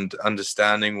instruments and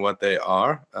understanding what they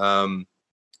are. And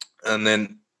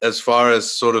then as far as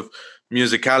sort of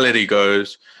musicality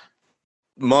goes,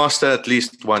 master at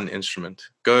least one instrument.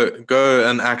 Go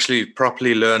and actually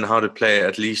properly learn how to play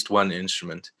at least one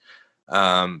instrument,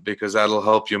 because that'll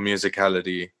help your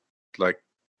musicality like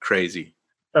crazy.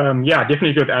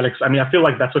 Definitely good, Alex. I mean, I feel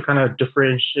like that's what kind of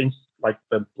differentiates like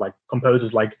the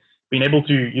composers, like being able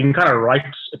to, you can kind of write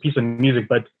a piece of music,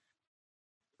 but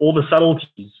all the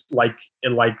subtleties, like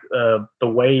the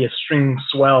way a string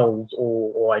swells,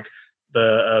 or like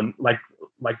the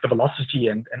the velocity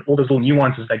and all those little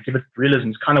nuances that give it realism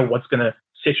is kind of what's going to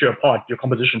set you apart, your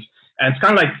compositions. And it's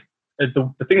kind of like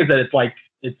the thing is that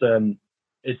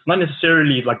it's not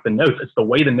necessarily like the notes, it's the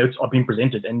way the notes are being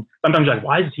presented. And sometimes you're like,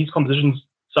 why does his compositions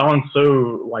sound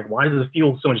so, like, why does it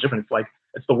feel so much different? It's like,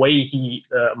 it's the way he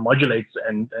modulates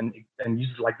and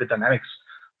uses like the dynamics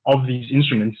of these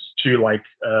instruments to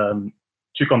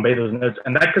convey those notes.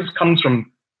 And that just comes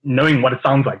from knowing what it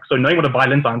sounds like. So knowing what a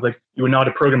violin sounds like, you would know how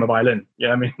to program a violin. You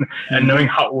know what I mean? Mm-hmm. And knowing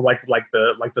how like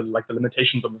the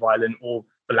limitations of the violin, or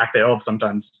the lack thereof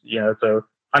sometimes. So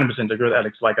 100% agree with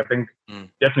Alex. Like I think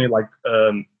definitely like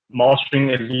mastering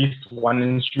at least one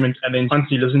instrument, and then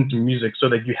constantly listen to music so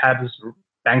that you have this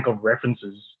bank of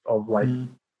references of like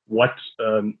what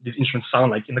these instruments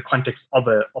sound like in the context of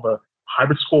a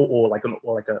hybrid score or like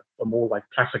a more like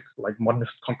classic like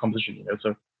modernist composition. You know,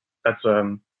 so that's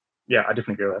yeah, I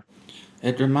definitely agree with that.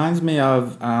 It reminds me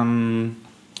of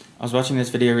I was watching this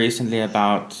video recently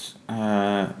about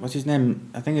what's his name?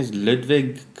 I think it's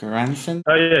Ludwig Göransson.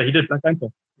 Oh yeah, he did Black Panther.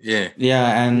 Yeah.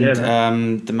 Yeah, and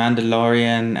The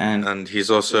Mandalorian, and he's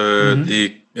also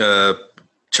the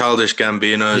Childish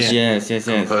Gambino's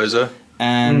composer.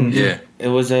 And it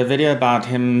was a video about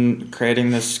him creating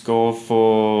the score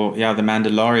for The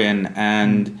Mandalorian,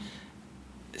 and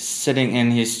sitting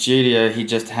in his studio, he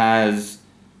just has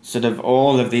sort of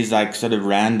all of these like sort of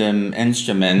random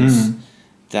instruments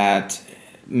that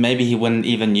maybe he wouldn't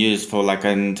even use for like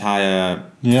an entire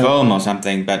film or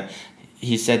something, but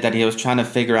he said that he was trying to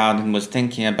figure out and was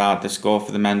thinking about the score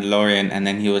for The Mandalorian, and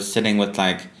then he was sitting with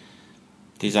like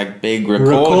these like big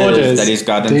recorders that he's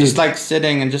got, and just like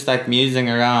sitting and just like musing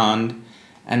around,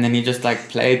 and then he just like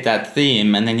played that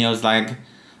theme, and then he was like,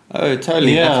 oh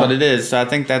totally, that's what it is. So I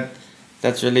think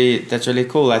that's really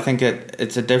cool. I think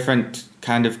it's a different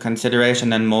kind of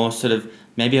consideration and more sort of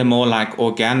maybe a more like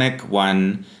organic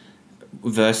one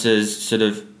versus sort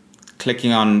of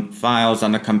clicking on files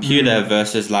on a computer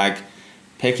versus like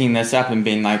picking this up and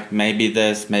being like maybe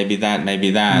this, maybe that, maybe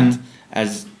that.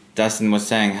 As Dustin was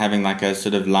saying, having like a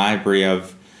sort of library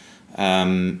of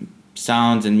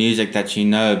sounds and music that you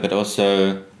know, but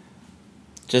also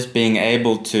just being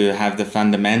able to have the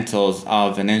fundamentals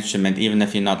of an instrument, even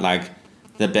if you're not like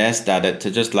the best at it,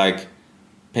 to just like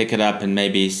pick it up and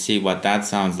maybe see what that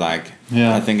sounds like.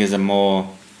 I think is a more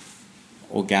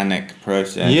organic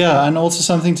process. Yeah, and also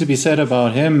something to be said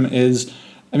about him is,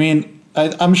 I mean,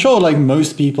 I'm sure like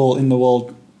most people in the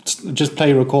world just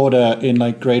play recorder in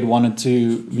like grade 1 or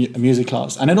 2 music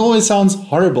class, and it always sounds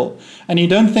horrible, and you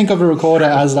don't think of a recorder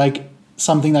as like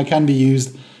something that can be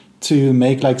used to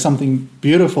make like something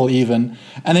beautiful even.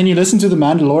 And then you listen to the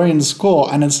Mandalorian score,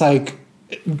 and it's like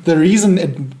the reason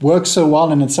it works so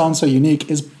well and it sounds so unique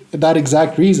is that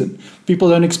exact reason. People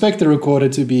don't expect the recorder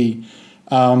to be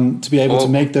able to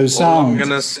make those sounds. All I'm going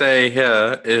to say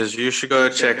here is you should go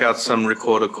check out some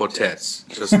recorder quartets.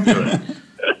 Just do it.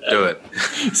 Do it.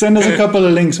 Send us a couple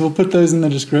of links. We'll put those in the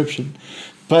description.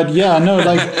 But yeah, no,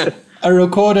 like a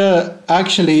recorder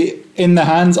actually in the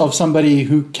hands of somebody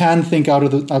who can think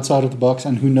outside of the box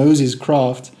and who knows his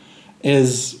craft,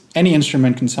 is any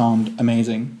instrument can sound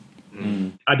amazing.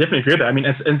 I definitely agree with that. I mean,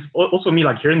 it's also me,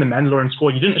 like hearing the Mandalorian score,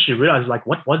 you didn't actually realize like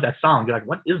what was that sound. You're like,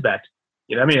 what is that?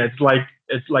 You know what I mean?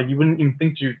 It's like you wouldn't even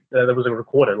think there was a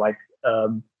recorder. Like,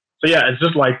 so yeah, it's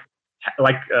just like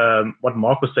what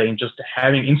Mark was saying. Just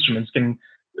having instruments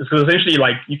because essentially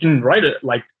like you can write a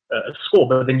score,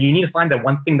 but then you need to find that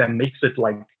one thing that makes it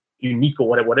like unique or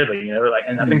whatever. You know, like,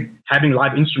 and I think having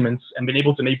live instruments and being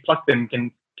able to maybe pluck them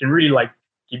can really like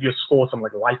give you a score some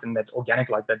like life and that organic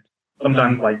like that.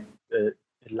 Sometimes like it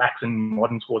lacks in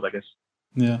modern scores, I guess.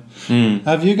 Yeah.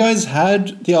 Have you guys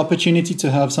had the opportunity to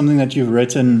have something that you've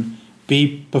written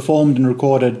be performed and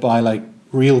recorded by like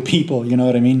real people? You know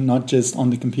what I mean? Not just on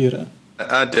the computer.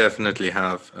 I definitely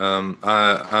have.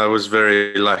 I was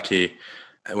very lucky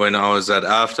when I was at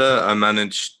AFTA. I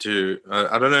managed to.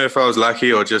 I don't know if I was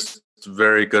lucky or just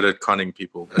very good at conning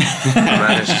people. But I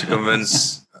managed to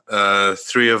convince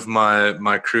 3 of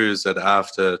my crews at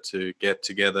AFTA to get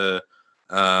together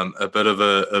a bit of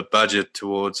a budget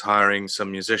towards hiring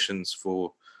some musicians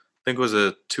for, I think it was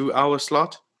a 2-hour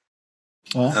slot,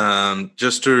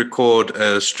 just to record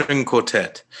a string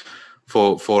quartet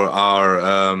for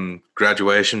our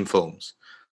graduation films,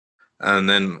 and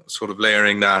then sort of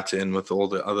layering that in with all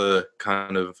the other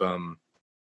kind of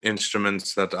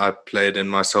instruments that I played in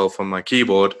myself on my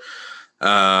keyboard.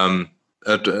 But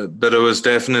it was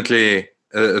definitely,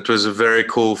 it was a very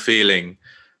cool feeling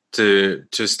to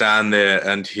stand there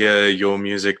and hear your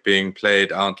music being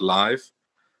played out live.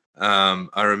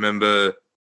 I remember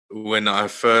when I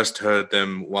first heard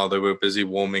them while they were busy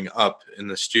warming up in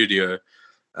the studio,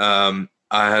 I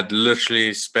had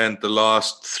literally spent the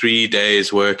last 3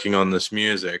 days working on this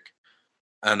music,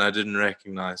 and I didn't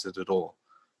recognize it at all.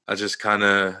 I just kind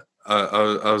of,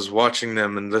 I was watching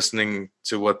them and listening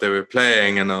to what they were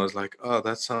playing, and I was like, oh,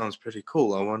 that sounds pretty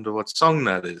cool. I wonder what song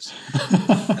that is.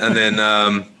 And then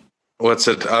I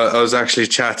was actually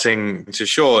chatting to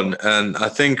Sean, and I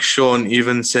think Sean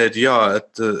even said, yeah,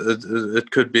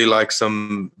 it could be like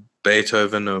some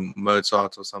Beethoven or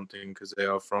Mozart or something, because they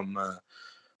are from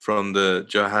the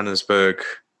Johannesburg,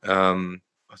 I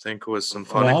think it was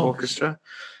Symphonic Orchestra.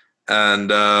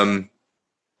 And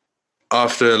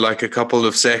after like a couple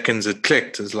of seconds, it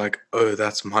clicked. It's like, oh,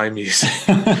 that's my music.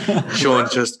 Sean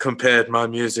just compared my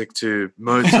music to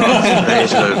Mozart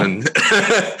and Beethoven.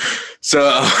 So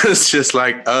I was just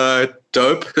like,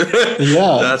 dope.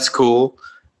 Yeah. That's cool.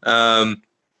 I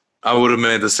would have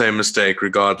made the same mistake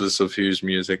regardless of whose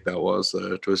music that was.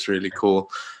 So it was really cool.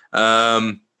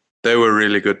 They were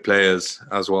really good players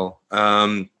as well.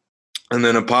 And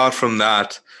then apart from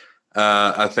that,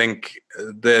 I think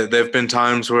there have been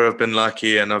times where I've been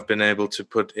lucky and I've been able to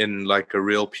put in like a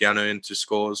real piano into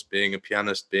scores. Being a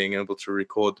pianist, being able to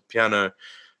record the piano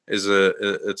is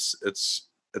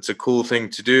it's a cool thing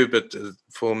to do. But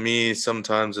for me,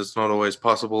 sometimes it's not always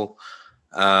possible.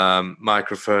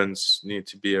 Microphones need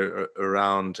to be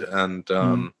around, and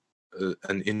an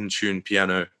in-tune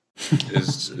piano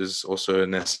is also a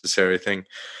necessary thing.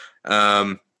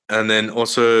 And then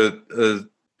also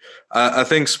I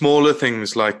think smaller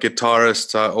things like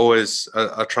guitarists,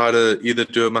 I try to either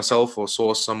do it myself or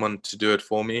source someone to do it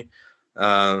for me.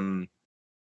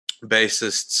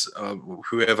 Bassists,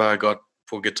 whoever I got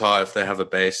for guitar, if they have a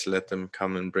bass, let them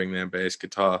come and bring their bass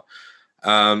guitar.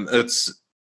 It's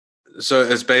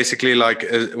basically like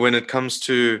when it comes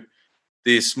to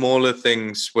these smaller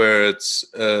things where it's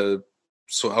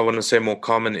so I want to say more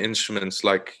common instruments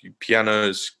like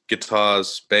pianos,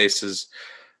 guitars, basses.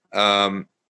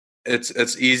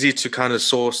 It's easy to kind of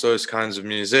source those kinds of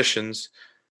musicians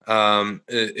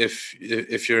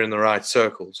if you're in the right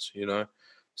circles, you know.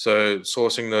 So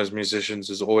sourcing those musicians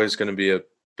is always going to be a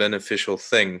beneficial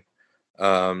thing.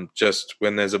 Just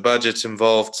when there's a budget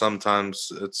involved,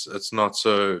 sometimes it's not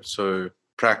so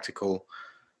practical,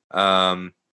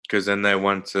 because then they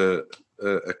want a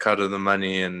cut of the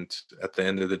money, and at the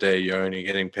end of the day, you're only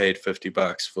getting paid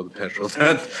 $50 for the petrol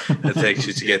that it takes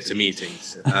you to get to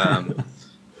meetings.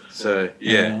 So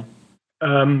yeah.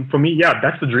 For me, yeah,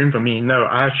 that's the dream for me. No,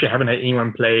 I actually haven't had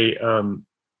anyone play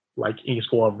like any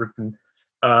score I've written.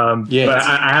 But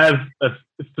I have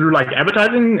through like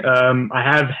advertising, I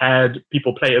have had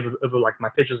people play over like my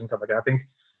pitches and stuff like that. I think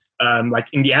like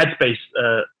in the ad space,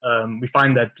 we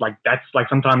find that like that's like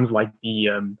sometimes like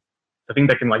the thing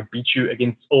that can like beat you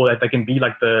against, or that can be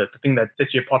like the thing that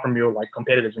sets you apart from your like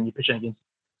competitors when you're pitching against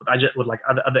with like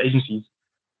other agencies.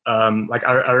 Like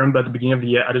I remember at the beginning of the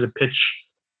year, I did a pitch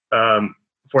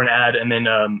for an ad, and then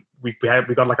we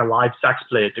got like a live sax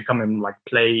player to come and like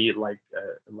play like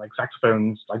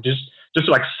saxophones, like just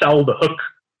to like sell the hook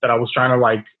that I was trying to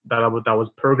like that I was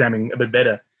programming a bit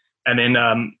better. And then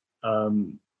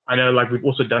I know like we've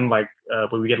also done like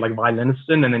where we get like violinists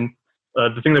in, and then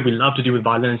the thing that we love to do with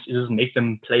violinists is make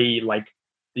them play like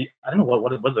I don't know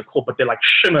what it's called, but they like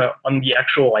shimmer on the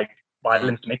actual like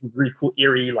violins to make these really cool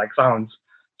eerie like sounds.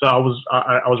 So I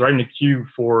was writing a cue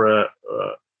for a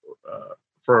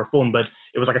film, but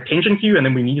it was like a tension cue, and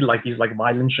then we needed like these like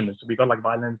violin shimmers. So we got like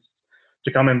violins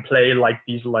to come and play like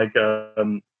these like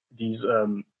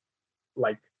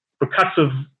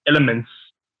percussive elements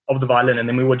of the violin, and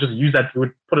then we would just use that. We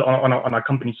would put it on our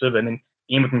company server, and then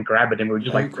anyone can grab it, and we would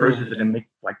just like process it and make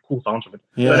like cool sounds from it.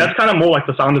 Yeah. So that's kind of more like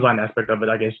the sound design aspect of it,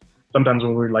 I guess. Sometimes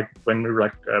when we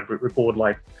record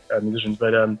like musicians,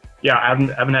 but yeah, I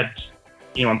haven't had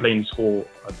anyone playing score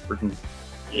I've written.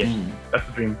 Yes, that's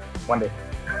the dream. One day.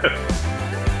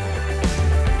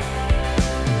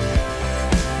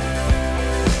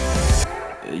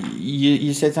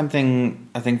 You said something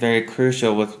I think very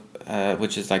crucial with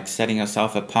which is like setting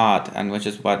yourself apart, and which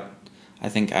is what I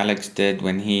think Alex did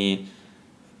when he.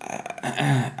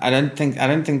 I don't think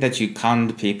that you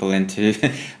conned people into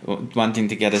wanting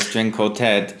to get a string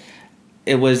quartet.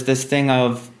 It was this thing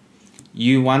of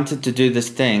you wanted to do this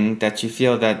thing that you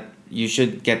feel that you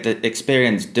should get the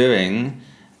experience doing,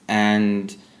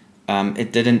 and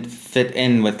it didn't fit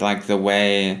in with like the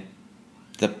way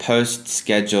the post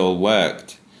schedule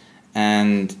worked,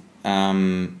 and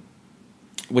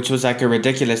which was like a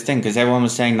ridiculous thing because everyone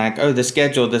was saying like, oh, the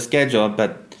schedule,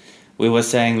 but we were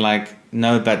saying like,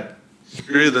 no, but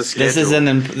screw the schedule.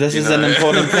 This is an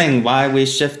important thing. Why we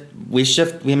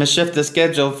must shift the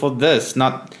schedule for this,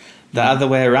 not the other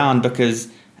way around, because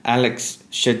Alex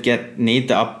should get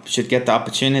the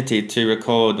opportunity to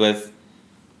record with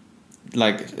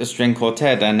like a string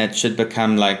quartet, and it should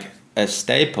become like a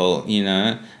staple, you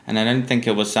know. And I don't think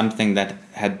it was something that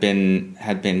had been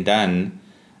done.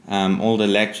 All the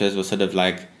lecturers were sort of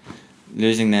like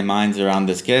losing their minds around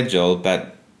the schedule,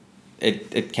 but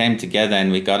it came together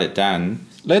and we got it done.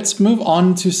 Let's move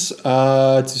on to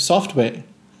software.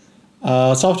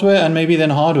 Software and maybe then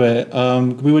hardware.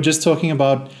 We were just talking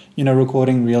about,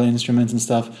 recording real instruments and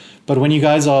stuff. But when you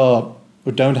guys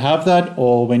don't have that,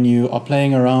 or when you are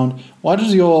playing around, what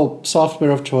is your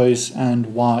software of choice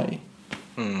and why?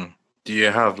 Do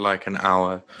you have like an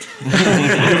hour?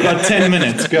 You've got 10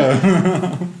 minutes. Go.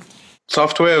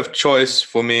 Software of choice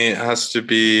for me has to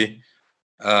be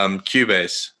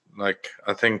Cubase. Like,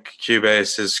 I think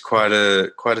Cubase is quite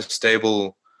a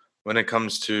stable when it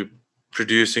comes to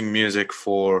producing music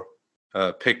for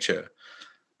picture.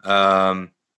 Some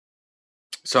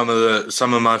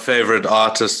of my favorite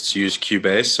artists use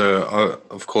Cubase, so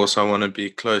of course I want to be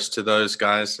close to those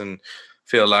guys and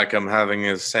feel like I'm having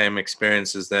the same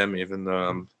experience as them, even though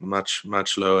I'm much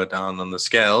lower down on the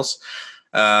scales.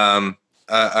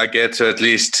 I get to at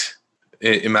least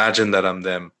imagine that I'm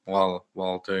them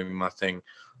while doing my thing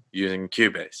using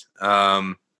Cubase.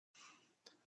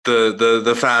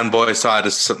 The fanboy side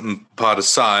is part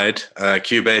aside.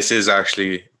 Cubase is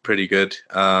actually pretty good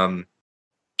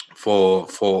for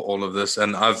all of this,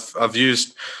 and I've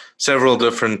used several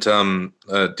different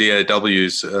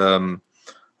DAWs.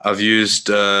 I've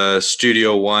used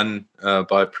Studio One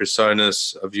by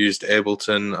Presonus. I've used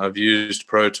Ableton. I've used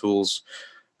Pro Tools.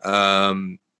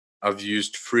 I've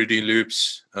used Fruity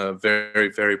Loops very,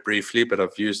 very briefly, but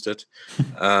I've used it.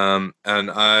 And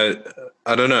I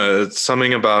don't know, it's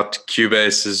something about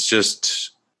Cubase is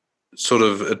just sort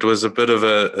of, it was a bit of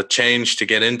a change to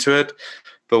get into it.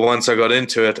 But once I got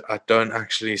into it, I don't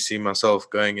actually see myself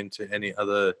going into any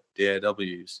other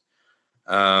DAWs.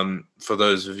 For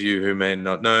those of you who may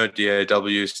not know,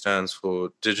 DAW stands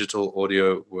for Digital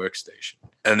Audio Workstation.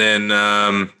 And then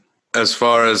as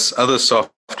far as other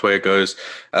software goes,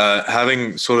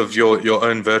 having sort of your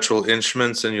own virtual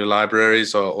instruments in your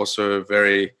libraries are also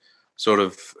very sort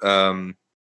of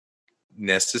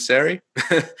necessary.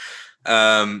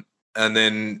 And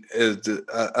then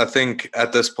I think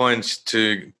at this point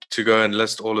to go and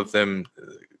list all of them,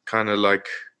 kind of like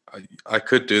I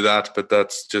could do that, but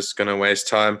that's just going to waste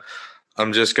time.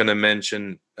 I'm just going to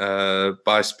mention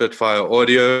by Spitfire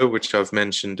Audio, which I've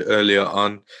mentioned earlier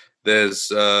on. There's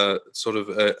sort of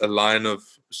a line of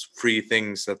free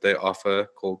things that they offer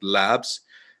called Labs.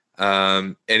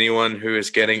 Anyone who is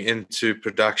getting into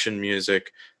production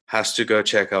music has to go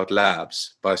check out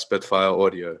Labs by Spitfire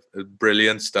Audio.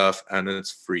 Brilliant stuff, and it's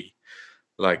free.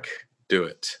 Like, do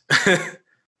it.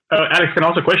 Alex, can I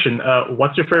ask a question?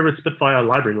 What's your favorite Spitfire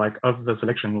library, like, of the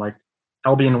selection? Like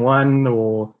Albion 1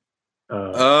 or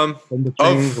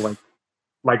Strings?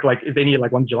 Like, is there any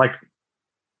like ones you like?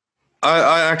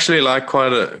 I actually like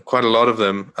quite a lot of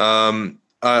them.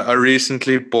 I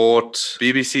recently bought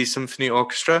BBC Symphony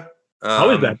Orchestra. How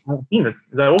is that? I've seen it.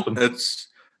 Is that awesome?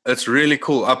 It's really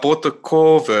cool. I bought the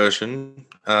core version,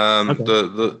 okay.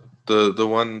 the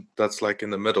one that's like in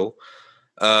the middle,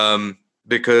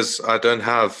 because I don't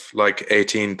have like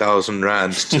 18,000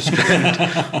 rand to spend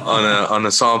on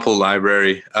a sample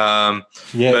library. But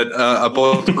I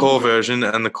bought the core version,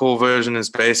 and the core version is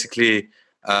basically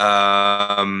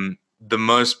the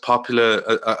most popular.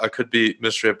 I could be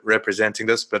misrepresenting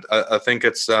this, but I think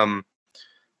it's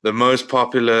the most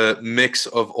popular mix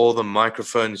of all the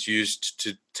microphones used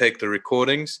to take the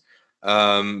recordings.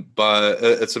 But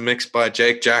it's a mix by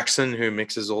Jake Jackson, who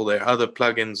mixes all their other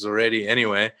plugins already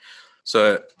anyway.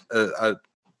 So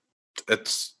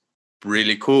it's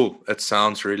really cool. It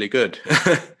sounds really good.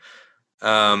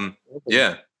 Yeah.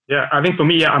 I think for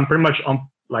me, I'm pretty much on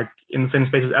like in the same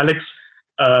space as Alex.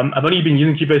 I've only been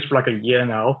using Cubase for like a year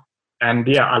now, and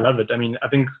I love it. I mean, I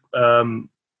think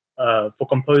for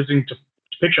composing to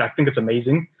picture, I think it's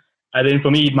amazing. And then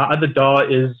for me, my other DAW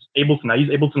is Ableton. I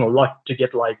use Ableton a lot to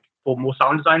get like for more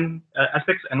sound design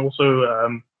aspects, and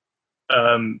also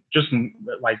just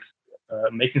like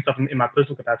making stuff in my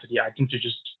personal capacity. I think to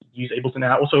just use Ableton, and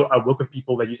I work with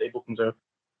people that use Ableton. So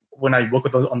when I work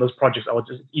with on those projects,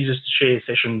 it's easiest to share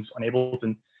sessions on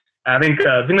Ableton. And I think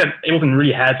the thing that Ableton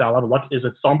really has I love a lot is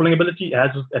its sampling ability.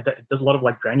 It does a lot of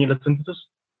like granular synthesis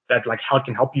that like how it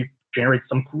can help you generate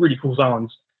some really cool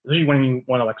sounds. Especially when you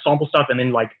want to like sample stuff and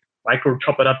then like micro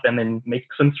chop it up and then make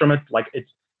synths from it. Like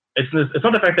it's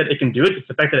not the fact that it can do it, it's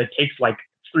the fact that it takes like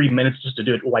 3 minutes just to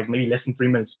do it, or like maybe less than 3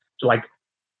 minutes to like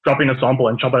drop in a sample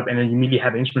and chop it up and then you immediately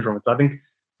have an instrument from it. So I think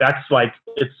that's like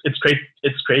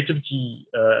its creativity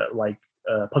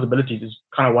possibilities is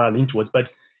kind of what I lean towards. But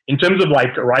in terms of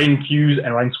like writing cues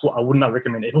and writing score, I would not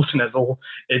recommend Ableton at all.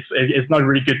 It's not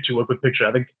really good to work with picture.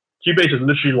 I think Cubase is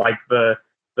literally like the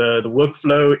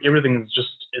workflow. Everything is just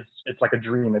it's like a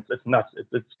dream. It's nuts.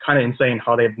 It's kind of insane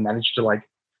how they've managed to like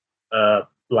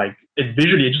it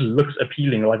visually it just looks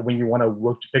appealing. Like when you want to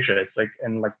work to picture, it's like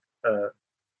and like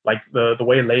the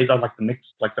way it lays out like the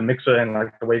mixer and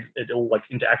like the way it all like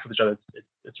interacts with each other.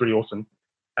 It's really awesome.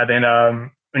 And then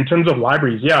in terms of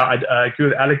libraries, I agree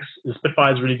with Alex. The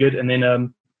Spitfire is really good. And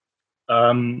then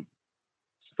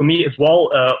for me as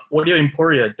well, Audio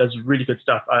Emporia does really good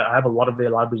stuff. I have a lot of their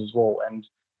libraries as well, and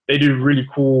they do really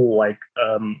cool, like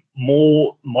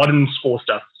more modern score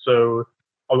stuff. So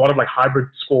a lot of like hybrid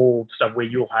score stuff where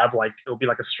you'll have like, it'll be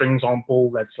like a string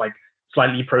sample that's like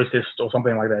slightly processed or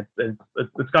something like that.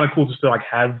 It's kind of cool just to like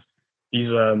have these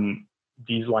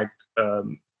like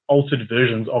altered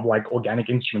versions of like organic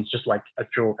instruments just like at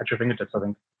your fingertips, I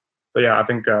think. So yeah, I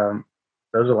think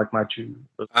those are like my two.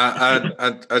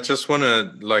 I just want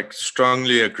to like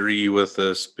strongly agree with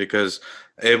this, because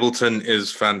Ableton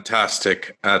is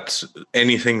fantastic at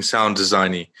anything sound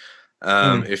designy.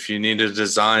 If you need to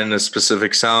design a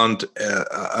specific sound,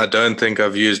 I don't think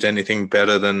I've used anything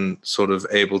better than sort of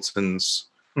Ableton's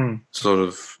sort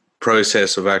of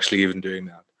process of actually even doing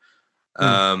that.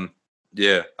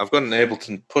 Yeah, I've got an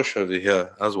Ableton Push over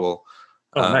here as well.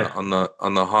 Nice. On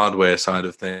the hardware side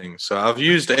of things. So I've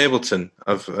used Ableton,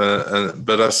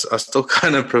 but I still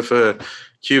kind of prefer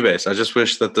Cubase. I just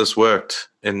wish that this worked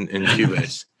in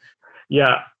Cubase.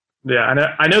 Yeah, I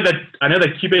know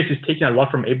that Cubase is taking a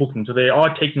lot from Ableton. So they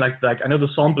are taking like I know the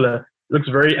sampler looks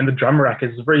and the drum rack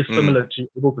is very similar to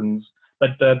Ableton's.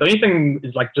 But the only thing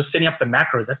is like just setting up the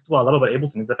macros. That's what I love about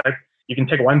Ableton, is that you can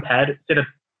take one pad, set a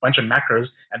bunch of macros,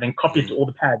 and then copy it to all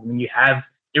the pads, and then you have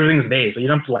everything's there. So you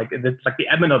don't have to like, it's like the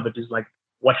admin of it is like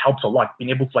what helps a lot,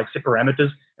 being able to like set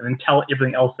parameters and then tell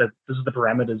everything else that this is the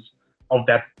parameters of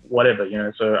that whatever, you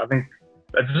know. So I think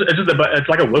it's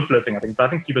like a workflow thing, I think. But I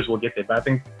think Cubase will get there. But I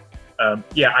think,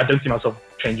 I don't see myself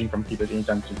changing from Cubase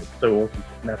anytime soon. It's so awesome.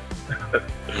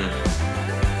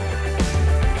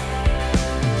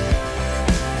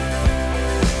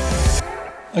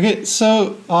 Okay,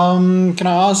 so can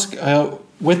I ask,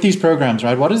 with these programs,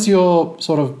 right, what is your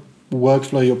sort of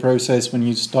workflow, your process when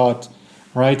you start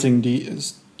writing? Do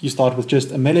you start with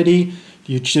just a melody?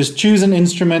 Do you just choose an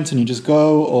instrument and you just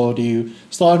go, or do you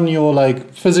start on your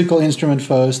like physical instrument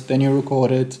first, then you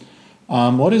record it?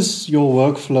 What is your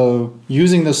workflow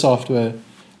using the software,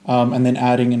 and then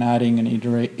adding and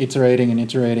iterating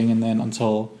and then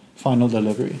until final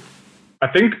delivery? I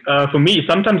think for me,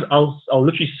 sometimes I'll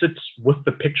literally sit with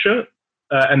the picture,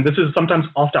 and this is sometimes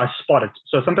after I spot it.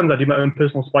 So sometimes I do my own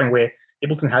personal spotting where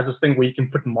Ableton has this thing where you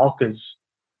can put markers,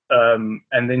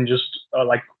 and then just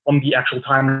like on the actual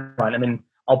timeline, and then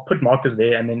I'll put markers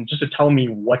there, and then just to tell me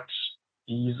what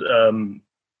these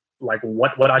like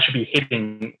what I should be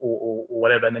hitting or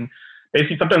whatever. And then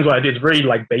basically sometimes what I do is very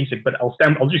like basic, but I'll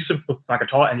just sit with my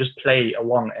guitar and just play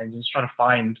along and just try to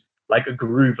find like a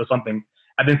groove or something.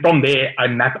 And then from there, I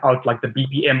map out like the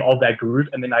BPM of that groove,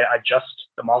 and then I adjust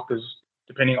the markers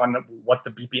depending on what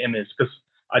the BPM is. Because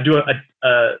I do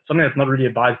something that's not really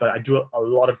advised, but I do a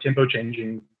lot of tempo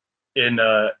changing in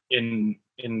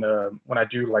when I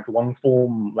do like long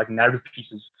form like narrative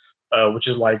pieces, which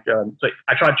is like so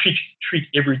I try to treat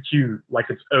every cue like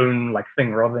its own like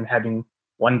thing, rather than having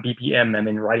one BPM and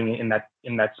then writing it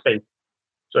in that space.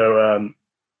 So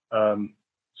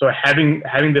so having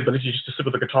the ability just to sit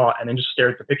with the guitar and then just stare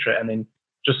at the picture and then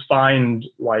just find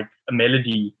like a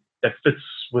melody that fits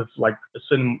with like a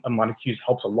certain amount of cues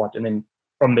helps a lot. And then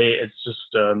from there, it's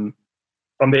just a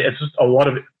lot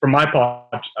of, from my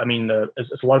part, I mean,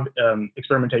 it's a lot of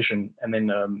experimentation, and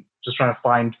then just trying to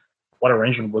find what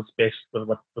arrangement was best with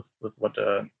what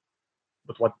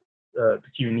the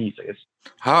cue needs, I guess.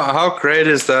 How great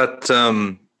is that?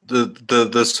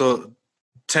 The sort of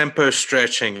tempo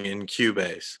stretching in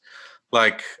Cubase.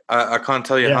 Like I can't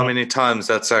tell you how many times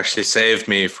that's actually saved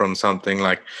me from something.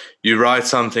 Like you write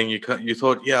something, you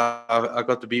thought, I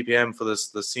got the BPM for the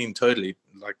scene totally.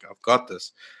 Like I've got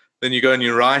this. Then you go and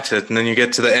you write it, and then you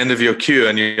get to the end of your cue,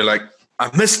 and you're like,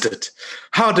 I missed it.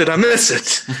 How did I miss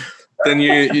it? Then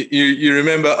you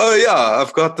remember,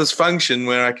 I've got this function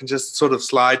where I can just sort of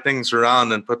slide things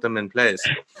around and put them in place.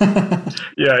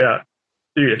 Yeah.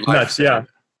 Dude, it's nuts. Yeah.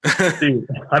 Dude,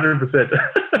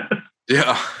 100%.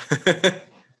 Yeah.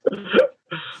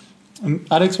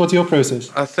 Alex, what's your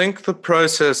process? I think the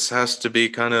process has to be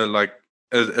kind of like,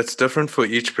 it's different for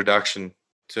each production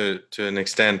to an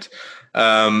extent.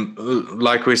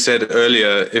 Like we said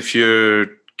earlier, if you're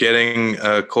getting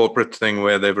a corporate thing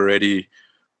where they've already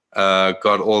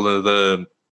got all of the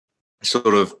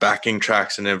sort of backing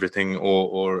tracks and everything,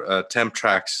 or temp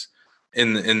tracks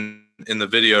in the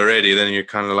video already, then you're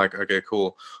kind of like, okay,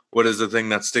 cool. What is the thing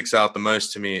that sticks out the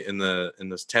most to me in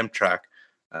this temp track,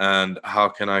 and how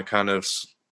can I kind of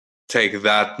take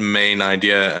that main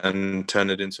idea and turn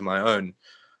it into my own?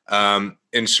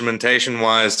 Instrumentation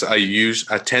wise,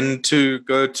 I tend to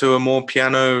go to a more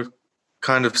piano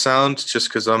kind of sound, just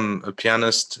because I'm a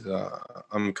pianist.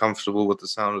 I'm comfortable with the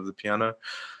sound of the piano.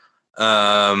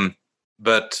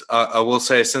 but I will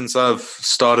say, since I've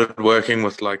started working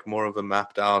with like more of a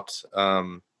mapped out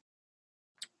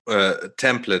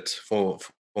template for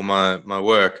my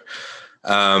work,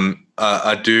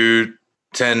 I do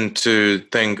tend to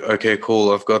think, okay,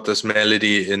 cool, I've got this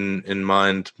melody in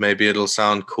mind. Maybe it'll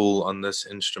sound cool on this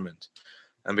instrument.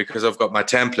 And because I've got my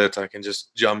template, I can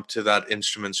just jump to that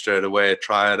instrument straight away,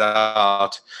 try it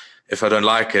out. If I don't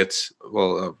like it,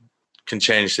 well, I can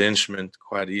change the instrument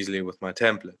quite easily with my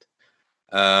template.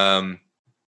 I'm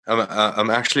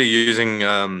actually using,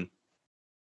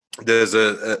 there's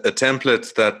a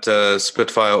template that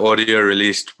Spitfire Audio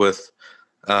released with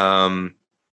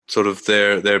sort of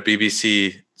their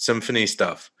BBC symphony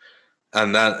stuff,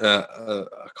 and that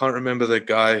I can't remember the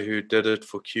guy who did it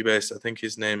for Cubase. I think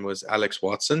his name was Alex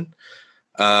Watson.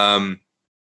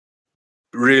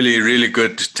 Really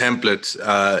good template.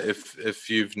 If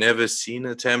you've never seen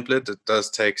a template, it does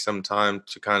take some time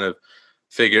to kind of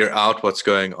figure out what's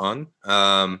going on.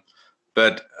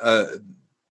 But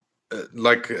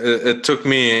it took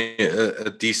me a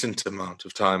decent amount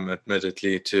of time,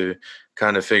 admittedly, to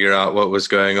kind of figure out what was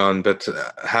going on. But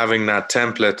having that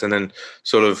template and then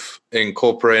sort of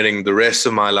incorporating the rest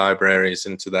of my libraries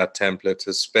into that template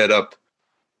has sped up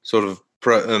sort of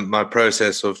my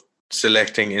process of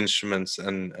selecting instruments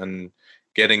and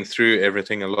getting through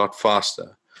everything a lot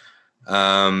faster.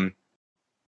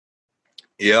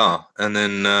 Yeah, and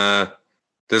then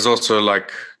there's also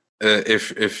like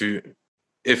if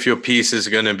your piece is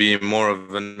going to be more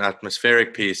of an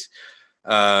atmospheric piece,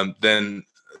 then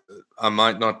I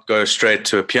might not go straight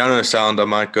to a piano sound. I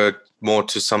might go more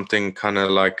to something kind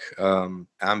of like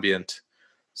ambient,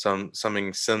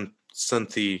 something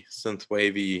synth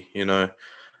wavy, you know,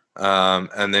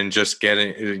 and then just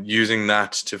using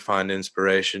that to find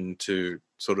inspiration to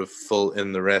sort of fill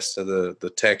in the rest of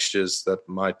the textures that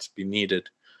might be needed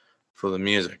for the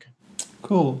music.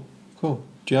 Cool. Do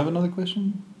you have another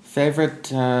question? Favorite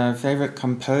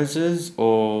composers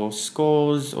or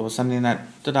scores or something that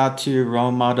stood out to you,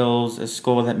 role models, a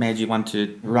score that made you want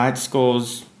to write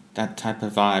scores, that type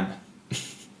of vibe?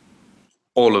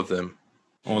 All of them.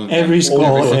 Every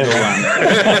score ever.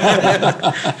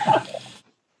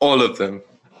 All of them.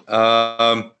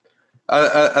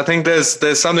 I think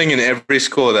there's something in every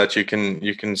score that you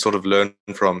can sort of learn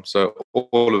from. So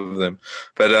all of them.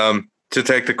 But to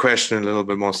take the question a little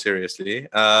bit more seriously,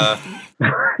 I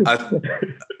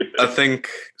think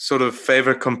sort of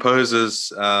favorite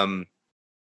composers. I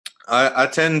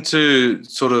tend to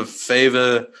sort of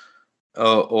favor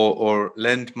or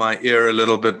lend my ear a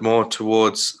little bit more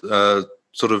towards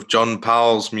sort of John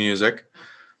Powell's music.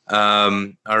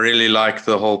 I really like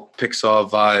the whole Pixar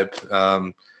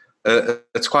vibe.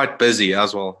 It's quite busy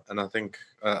as well, and I think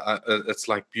it's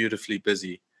like beautifully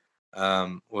busy.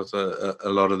 With a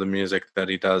lot of the music that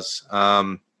he does.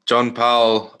 John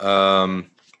Powell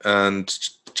and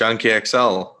Junkie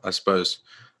XL, I suppose.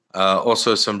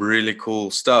 Also some really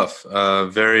cool stuff.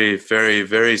 Very, very,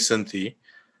 very synthy.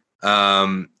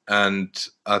 And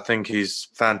I think he's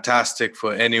fantastic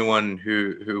for anyone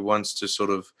who wants to sort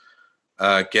of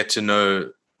get to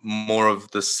know more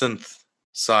of the synth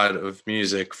side of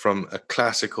music from a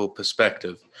classical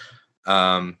perspective.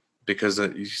 Because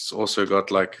he's also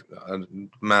got like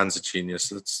man's a genius.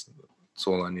 That's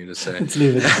all I need to say. Let's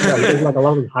leave it. Yeah, there's like a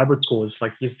lot of his hybrid scores.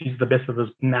 Like he's the best of his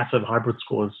massive hybrid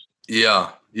scores.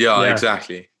 Yeah,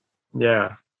 exactly.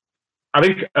 Yeah, I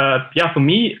think for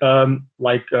me, I've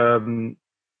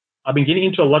been getting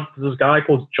into a lot of this guy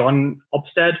called John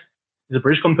Opstad. He's a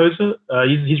British composer.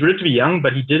 He's relatively young,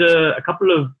 but he did a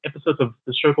couple of episodes of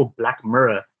the show called Black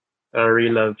Mirror. I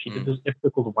really love. He did this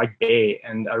episode called White Bear,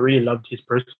 and I really loved his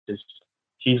process.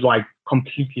 He's like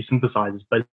completely synthesized,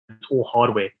 but it's all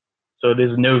hardware. So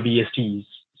there's no VSTs.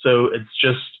 So it's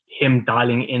just him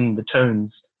dialing in the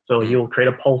tones. So he'll create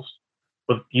a pulse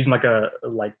with using like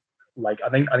I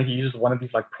think he uses one of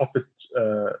these like Prophet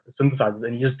synthesizers,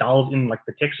 and he just dials in like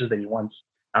the textures that he wants.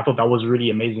 I thought that was really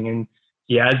amazing. And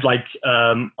he has like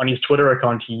on his Twitter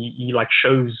account, he like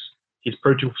shows his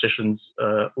Pro Tools sessions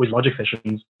or his Logic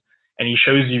sessions. And he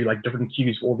shows you like different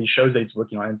cues for all these shows that he's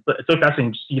working on. And it's so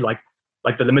fascinating to see like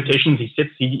the limitations he sets.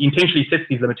 He intentionally sets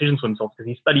these limitations for himself because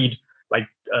he studied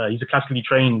he's a classically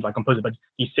trained like composer, but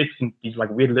he sets these like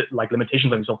weird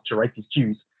limitations on himself to write these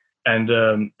cues. And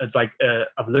it's like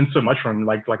I've learned so much from him,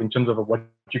 like in terms of what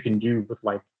you can do with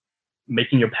like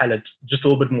making your palette just a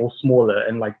little bit more smaller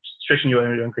and like stretching your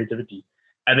own creativity.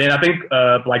 And then I think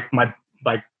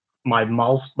my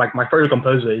favorite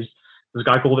composer is this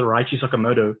guy called Raichi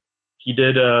Sakamoto. He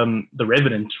did The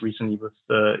Revenant recently with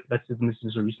this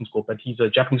is a recent score, but he's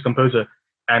a Japanese composer,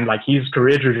 and like his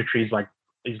career trajectory is like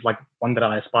is like one that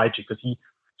I aspire to, because he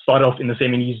started off in the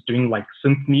 70s doing like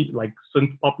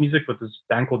synth pop music with this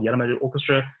band called Yellow Metal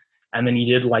Orchestra, and then he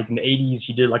did like in the 80s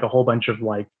he did like a whole bunch of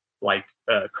like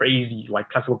crazy like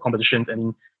classical compositions,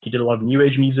 and he did a lot of new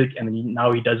age music, and then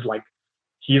now he does like,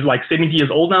 he's like 70 years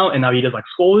old now, and now he does like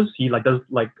scores. He like does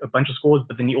like a bunch of scores,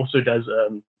 but then he also does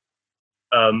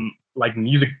like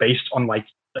music based on like,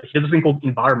 he does this thing called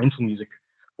environmental music,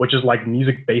 which is like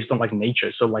music based on like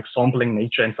nature. So like sampling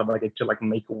nature and stuff like it to like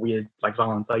make weird like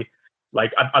sounds. I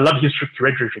love his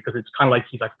trajectory, because it's kind of like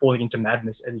he's like falling into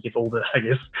madness as he gets older, I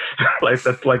guess. Like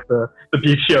that's like the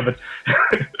beauty of it.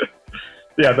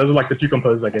 Yeah, those are like the two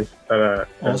composers, I guess, that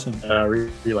awesome.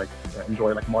 Really like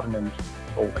enjoy like modern and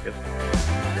old, I guess.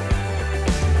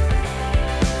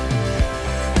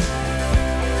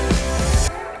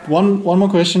 One more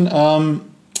question. How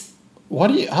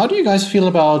do you guys feel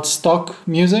about stock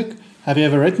music? Have you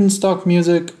ever written stock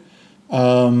music?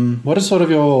 What is sort of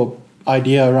your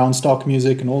idea around stock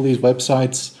music and all these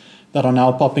websites that are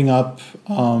now popping up,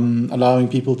 allowing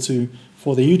people to,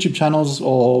 for their YouTube channels,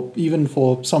 or even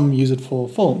for some use it for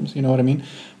films? You know what I mean?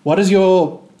 What do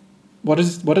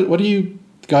you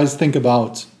guys think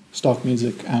about stock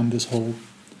music and this whole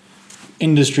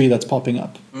industry that's popping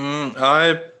up?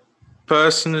 I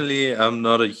personally am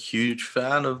not a huge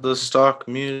fan of the stock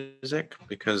music,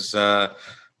 because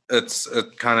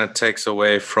it kind of takes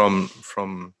away from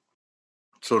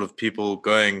sort of people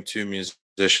going to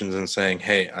musicians and saying,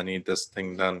 hey, I need this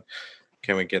thing done,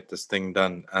 can we get this thing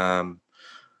done?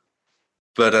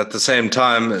 But at the same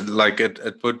time, like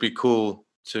it would be cool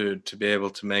to be able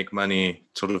to make money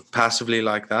sort of passively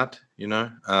like that, you know.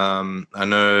 I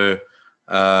know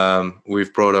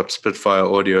we've brought up Spitfire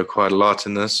Audio quite a lot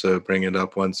in this, so bring it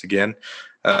up once again.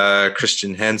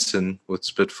 Christian Henson with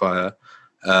Spitfire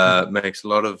makes a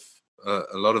lot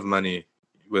of money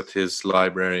with his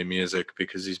library music,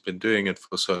 because he's been doing it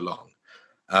for so long.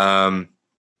 And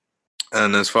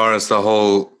as far as the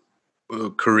whole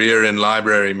career in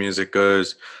library music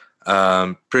goes,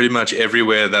 pretty much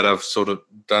everywhere that I've sort of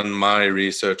done my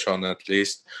research on, at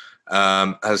least,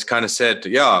 has kind of said,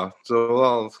 yeah, so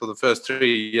well, for the first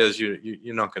 3 years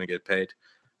you're not going to get paid,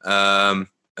 and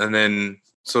then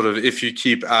sort of if you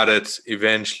keep at it,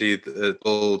 eventually it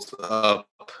builds up,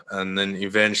 and then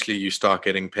eventually you start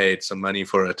getting paid some money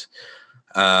for it,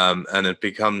 and it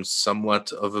becomes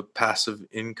somewhat of a passive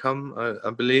income, I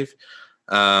believe.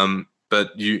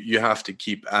 But you have to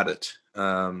keep at it.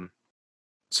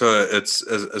 So it's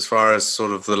as far as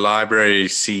sort of the library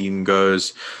scene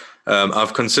goes,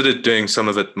 I've considered doing some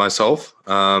of it myself.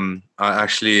 I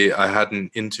had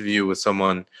an interview with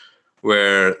someone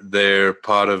where they're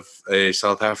part of a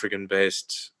South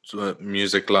African-based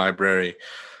music library,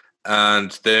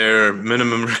 and their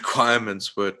minimum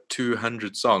requirements were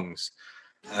 200 songs.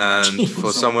 And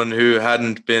for someone who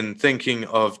hadn't been thinking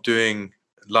of doing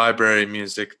library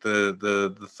music,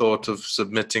 the thought of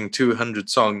submitting 200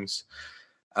 songs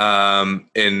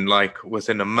in like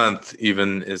within a month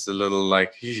even is a little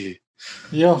like,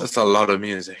 yeah, that's a lot of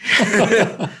music.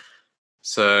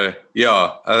 So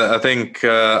yeah, I think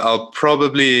I'll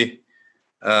probably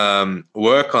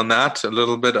work on that a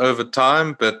little bit over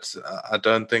time, but I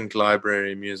don't think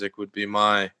library music would be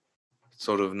my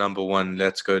sort of number one,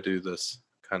 let's go do this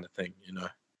kind of thing, you know.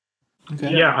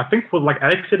 Okay. Yeah, I think with like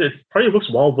Alex said, it probably works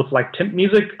well with like temp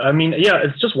music. I mean, yeah,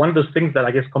 it's just one of those things that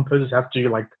I guess composers have to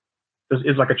like, this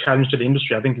is like a challenge to the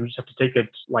industry. I think we just have to take it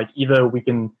like, either we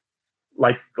can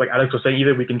like Alex was saying,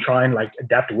 either we can try and like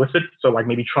adapt with it, so like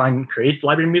maybe try and create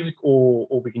library music, or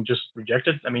we can just reject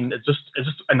it. I mean, it's just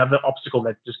another obstacle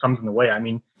that just comes in the way. I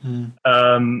mean, and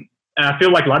I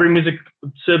feel like library music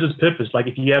serves its purpose. Like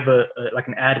if you have like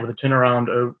an ad with a turnaround,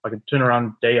 or like a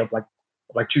turnaround day of like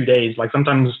 2 days, like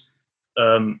sometimes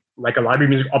like a library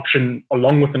music option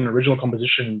along with an original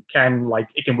composition can like,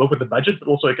 it can work with the budget, but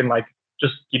also it can like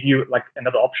just give you like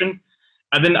another option.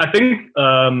 And then I think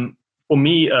for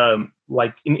me,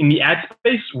 like in the ad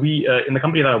space, we in the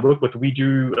company that I work with, we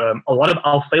do a lot of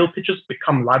our sale pitches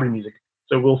become library music.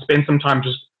 So we'll spend some time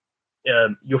just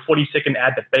your 40-second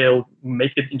ad that failed,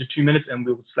 make it into 2 minutes, and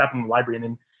we'll slap them in the library. And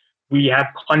then we have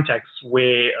contacts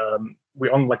where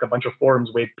we're on like a bunch of forums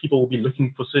where people will be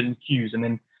looking for certain cues, and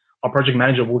then our project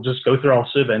manager will just go through our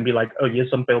survey and be like, oh, here's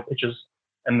some failed pitches,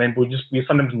 and then we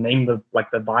sometimes name the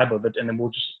vibe of it, and then we'll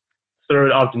just throw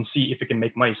it out and see if it can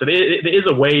make money. So there is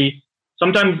a way.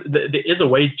 Sometimes there is a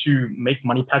way to make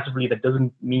money passively. That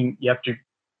doesn't mean you have to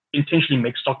intentionally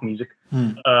make stock music,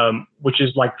 which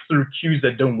is like through cues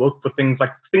that don't work, for things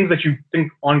that you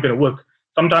think aren't going to work.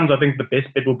 Sometimes I think the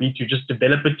best bet will be to just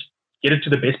develop it, get it to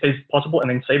the best place possible,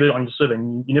 and then save it on your server.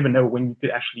 And you never know when you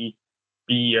could actually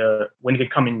be when it can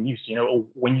come in use, or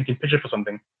when you can pitch it for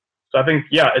something. So I think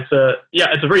it's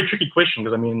a very tricky question,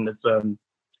 because I mean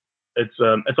it's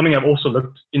something I've also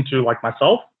looked into like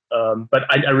myself, but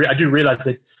I do realize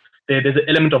that there's an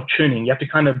element of churning. You have to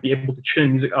kind of be able to churn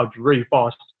music out really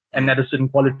fast and at a certain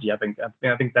quality. I think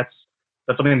that's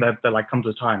something that like comes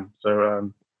with time. So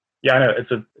I know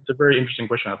it's a very interesting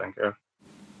question, I think. Yeah.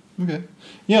 Okay.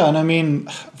 Yeah, and I mean,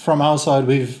 from our side,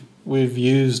 we've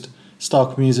used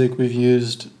stock music, we've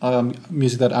used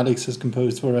music that Alex has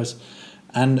composed for us,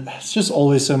 and it's just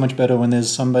always so much better when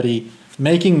there's somebody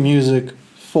making music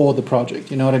for the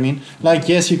project. You know what I mean? Like,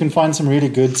 yes, you can find some really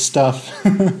good stuff.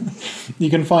 You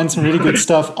can find some really good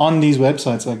stuff on these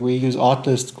websites. Like, we use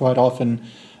Artlist quite often,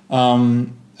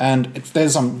 and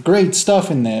there's some great stuff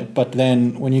in there. But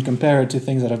then when you compare it to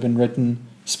things that have been written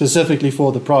specifically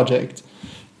for the project,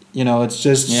 it's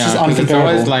just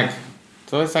uncomparable.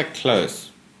 It's always like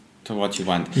close to what you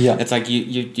want. Yeah. It's like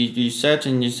you search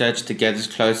and you search to get as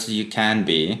close as you can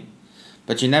be,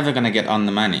 but you're never going to get on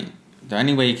the money. The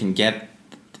only way you can get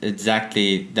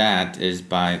exactly that is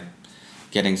by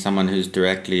getting someone who's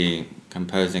directly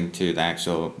composing to the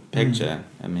actual picture.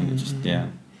 I mean, it's just, Yeah.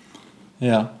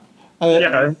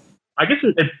 I guess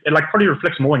it like probably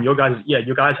reflects more on your guys. Yeah,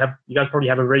 you guys probably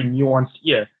have a very nuanced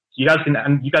ear. You guys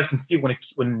can feel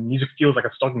when music feels like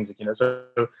a stock music, So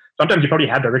sometimes you probably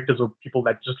have directors or people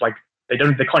that just like they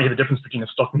can't hear the difference between a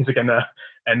stock music and a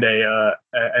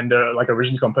like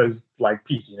originally composed like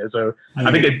piece, So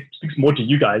I think it speaks more to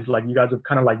you guys. Like you guys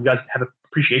have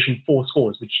appreciation for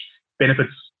scores, which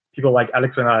benefits people like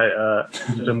Alex and I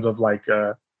in terms of like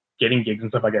getting gigs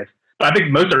and stuff like that. But I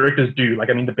think most directors do. Like,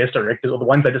 I mean, the best directors, or the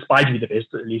ones that aspire to be the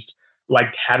best, at least,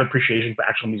 like have appreciation for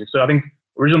actual music. So I think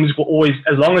original music will always,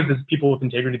 as long as there's people with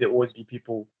integrity, there'll always be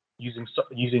people using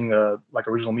like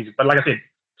original music. But like I said,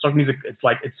 stock music, it's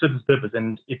like it serves its purpose.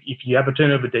 And if you have a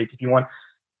turnover date, if you want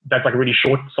that's like really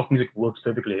short, stock music works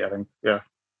perfectly, I think. Yeah.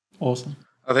 Awesome.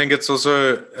 I think it's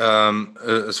also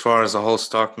as far as the whole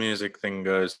stock music thing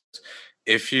goes,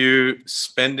 if you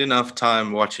spend enough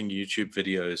time watching YouTube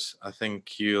videos, I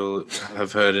think you'll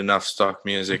have heard enough stock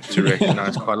music to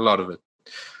recognize quite a lot of it.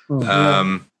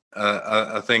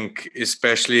 I think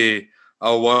especially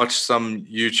I'll watch some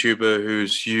YouTuber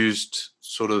who's used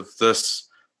sort of this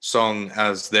song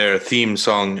as their theme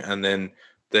song, and then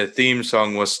their theme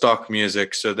song was stock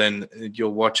music. So then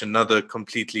you'll watch another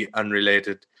completely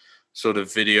unrelated sort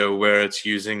of video where it's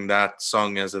using that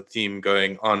song as a theme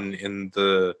going on in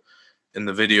the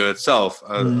video itself.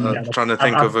 I'm trying to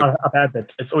think of a. I've had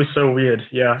that. It's always so weird.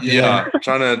 Yeah.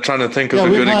 Trying to think of a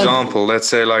good example. Let's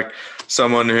say like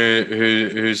someone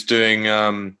who's doing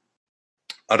I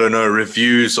don't know,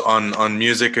 reviews on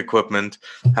music equipment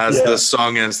has this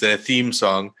song as their theme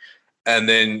song, and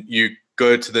then you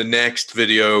go to the next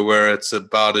video where it's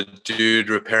about a dude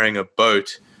repairing a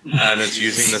boat, and it's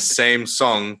using the same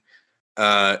song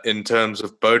in terms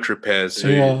of boat repairs. So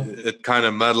it kind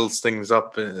of muddles things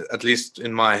up, at least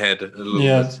in my head, a little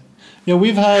bit. Yeah,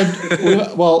 we've had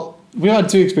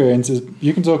two experiences.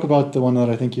 You can talk about the one that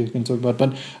I think you can talk about,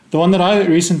 but the one that I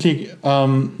recently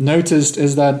noticed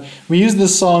is that we used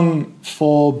this song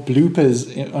for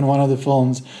bloopers on one of the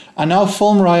films, and now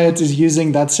Film Riot is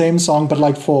using that same song, but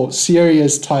like for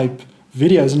serious type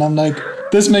videos, and I'm like,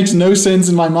 this makes no sense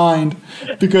in my mind,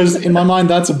 because in my mind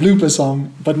that's a blooper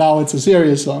song, but now it's a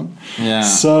serious song. Yeah.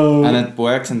 So and it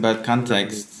works in both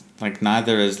contexts. Like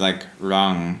neither is like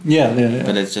wrong. Yeah.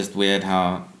 But it's just weird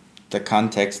how the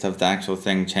context of the actual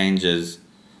thing changes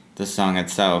the song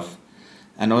itself.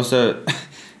 And also,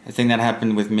 a thing that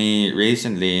happened with me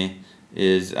recently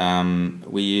is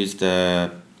we used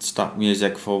stock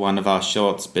music for one of our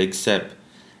shorts, Big Sip,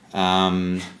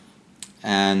 and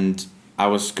I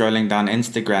was scrolling down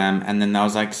Instagram, and then there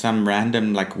was like some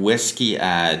random like whiskey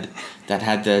ad that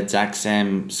had the exact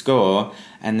same score.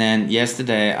 And then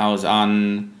yesterday I was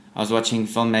watching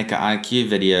Filmmaker IQ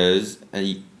videos,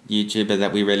 a YouTuber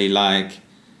that we really like,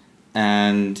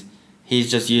 and he's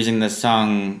just using the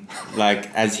song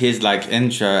like as his like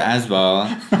intro as well.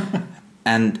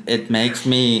 And it makes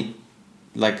me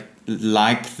like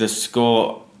the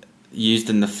score used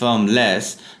in the film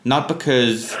less, not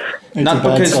because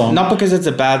it's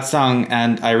a bad song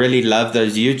and I really love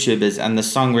those YouTubers and the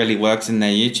song really works in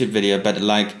their YouTube video, but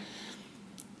like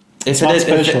if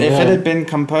it had been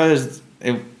composed,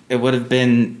 it would have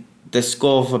been the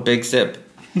score for Big Sip.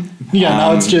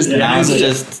 Now it's just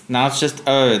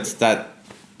it's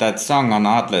that song on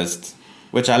Artlist,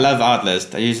 which I love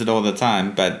Artlist. I use it all the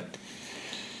time, but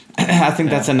I think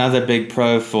that's another big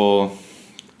pro for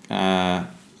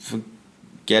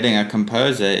getting a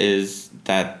composer is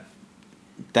that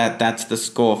that's the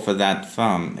score for that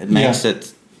film. It makes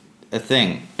it a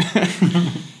thing.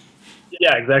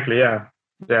 Yeah, exactly. Yeah.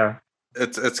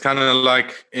 It's kind of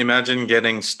like, imagine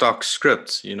getting stock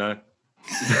scripts, you know.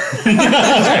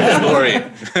 Story.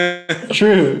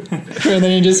 True. And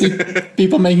then you just see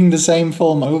people making the same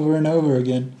film over and over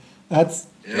again. That's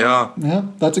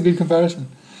that's a good comparison.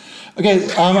 Okay,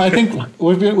 I think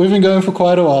we've been going for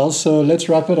quite a while, so let's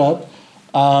wrap it up.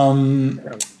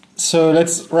 So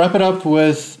let's wrap it up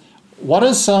with, what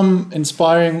are some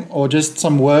inspiring or just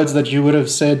some words that you would have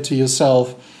said to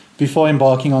yourself before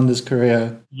embarking on this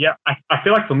career? Yeah, I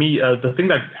feel like for me, the thing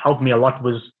that helped me a lot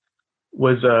was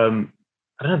I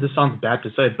don't know if this sounds bad to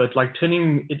say, but like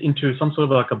turning it into some sort of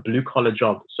like a blue collar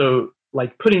job. So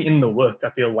like putting in the work,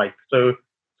 I feel like. So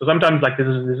sometimes like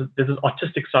there's this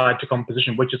artistic side to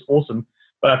composition, which is awesome.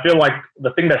 But I feel like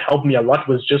the thing that helped me a lot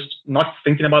was just not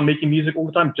thinking about making music all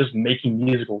the time, just making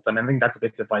music all the time. I think that's the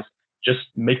best advice.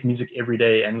 Just make music every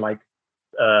day and like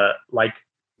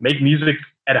make music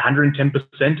at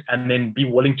 110% and then be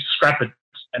willing to scrap it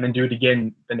and then do it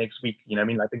again the next week. You know what I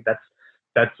mean? I think that's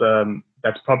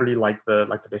probably like the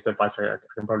best advice I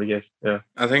can probably give. Yeah.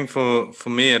 I think for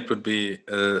me it would be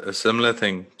a similar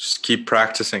thing. Just keep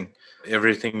practicing.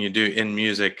 Everything you do in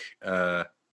music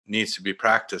needs to be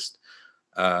practiced.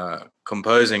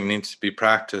 Composing needs to be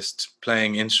practiced.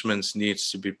 Playing instruments needs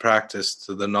to be practiced.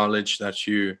 So the knowledge that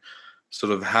you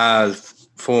sort of have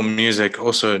for music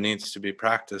also needs to be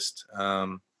practiced.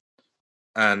 And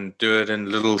do it in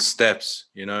little steps.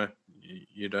 You know,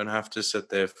 you don't have to sit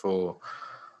there for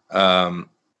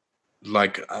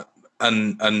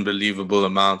unbelievable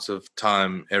amounts of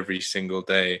time every single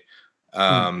day,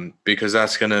 because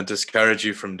that's going to discourage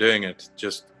you from doing it.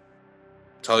 Just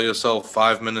tell yourself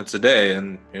 5 minutes a day,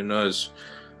 and who knows,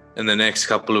 in the next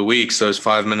couple of weeks those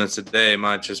 5 minutes a day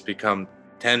might just become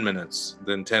 10 minutes,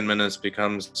 then 10 minutes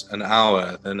becomes an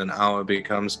hour, then an hour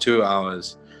becomes 2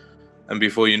 hours, and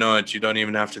before you know it, you don't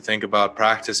even have to think about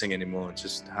practicing anymore. It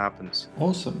just happens.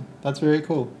 Awesome. That's very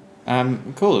cool.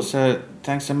 Cool. So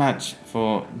thanks so much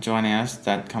for joining us.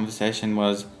 That conversation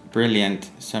was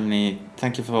brilliant.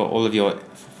 Thank you for all of your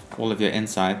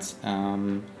insights.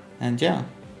 And yeah.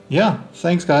 Yeah.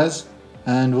 Thanks, guys.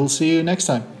 And we'll see you next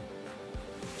time.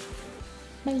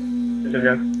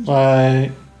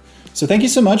 Bye. So thank you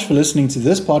so much for listening to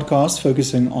this podcast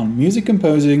focusing on music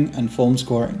composing and film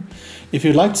scoring. If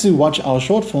you'd like to watch our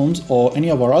short films or any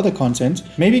of our other content,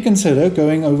 maybe consider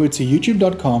going over to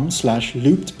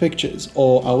youtube.com/loopedpictures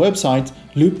or our website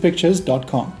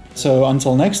loopedpictures.com. So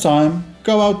until next time,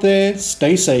 go out there,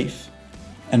 stay safe,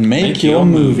 and make your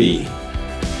movie.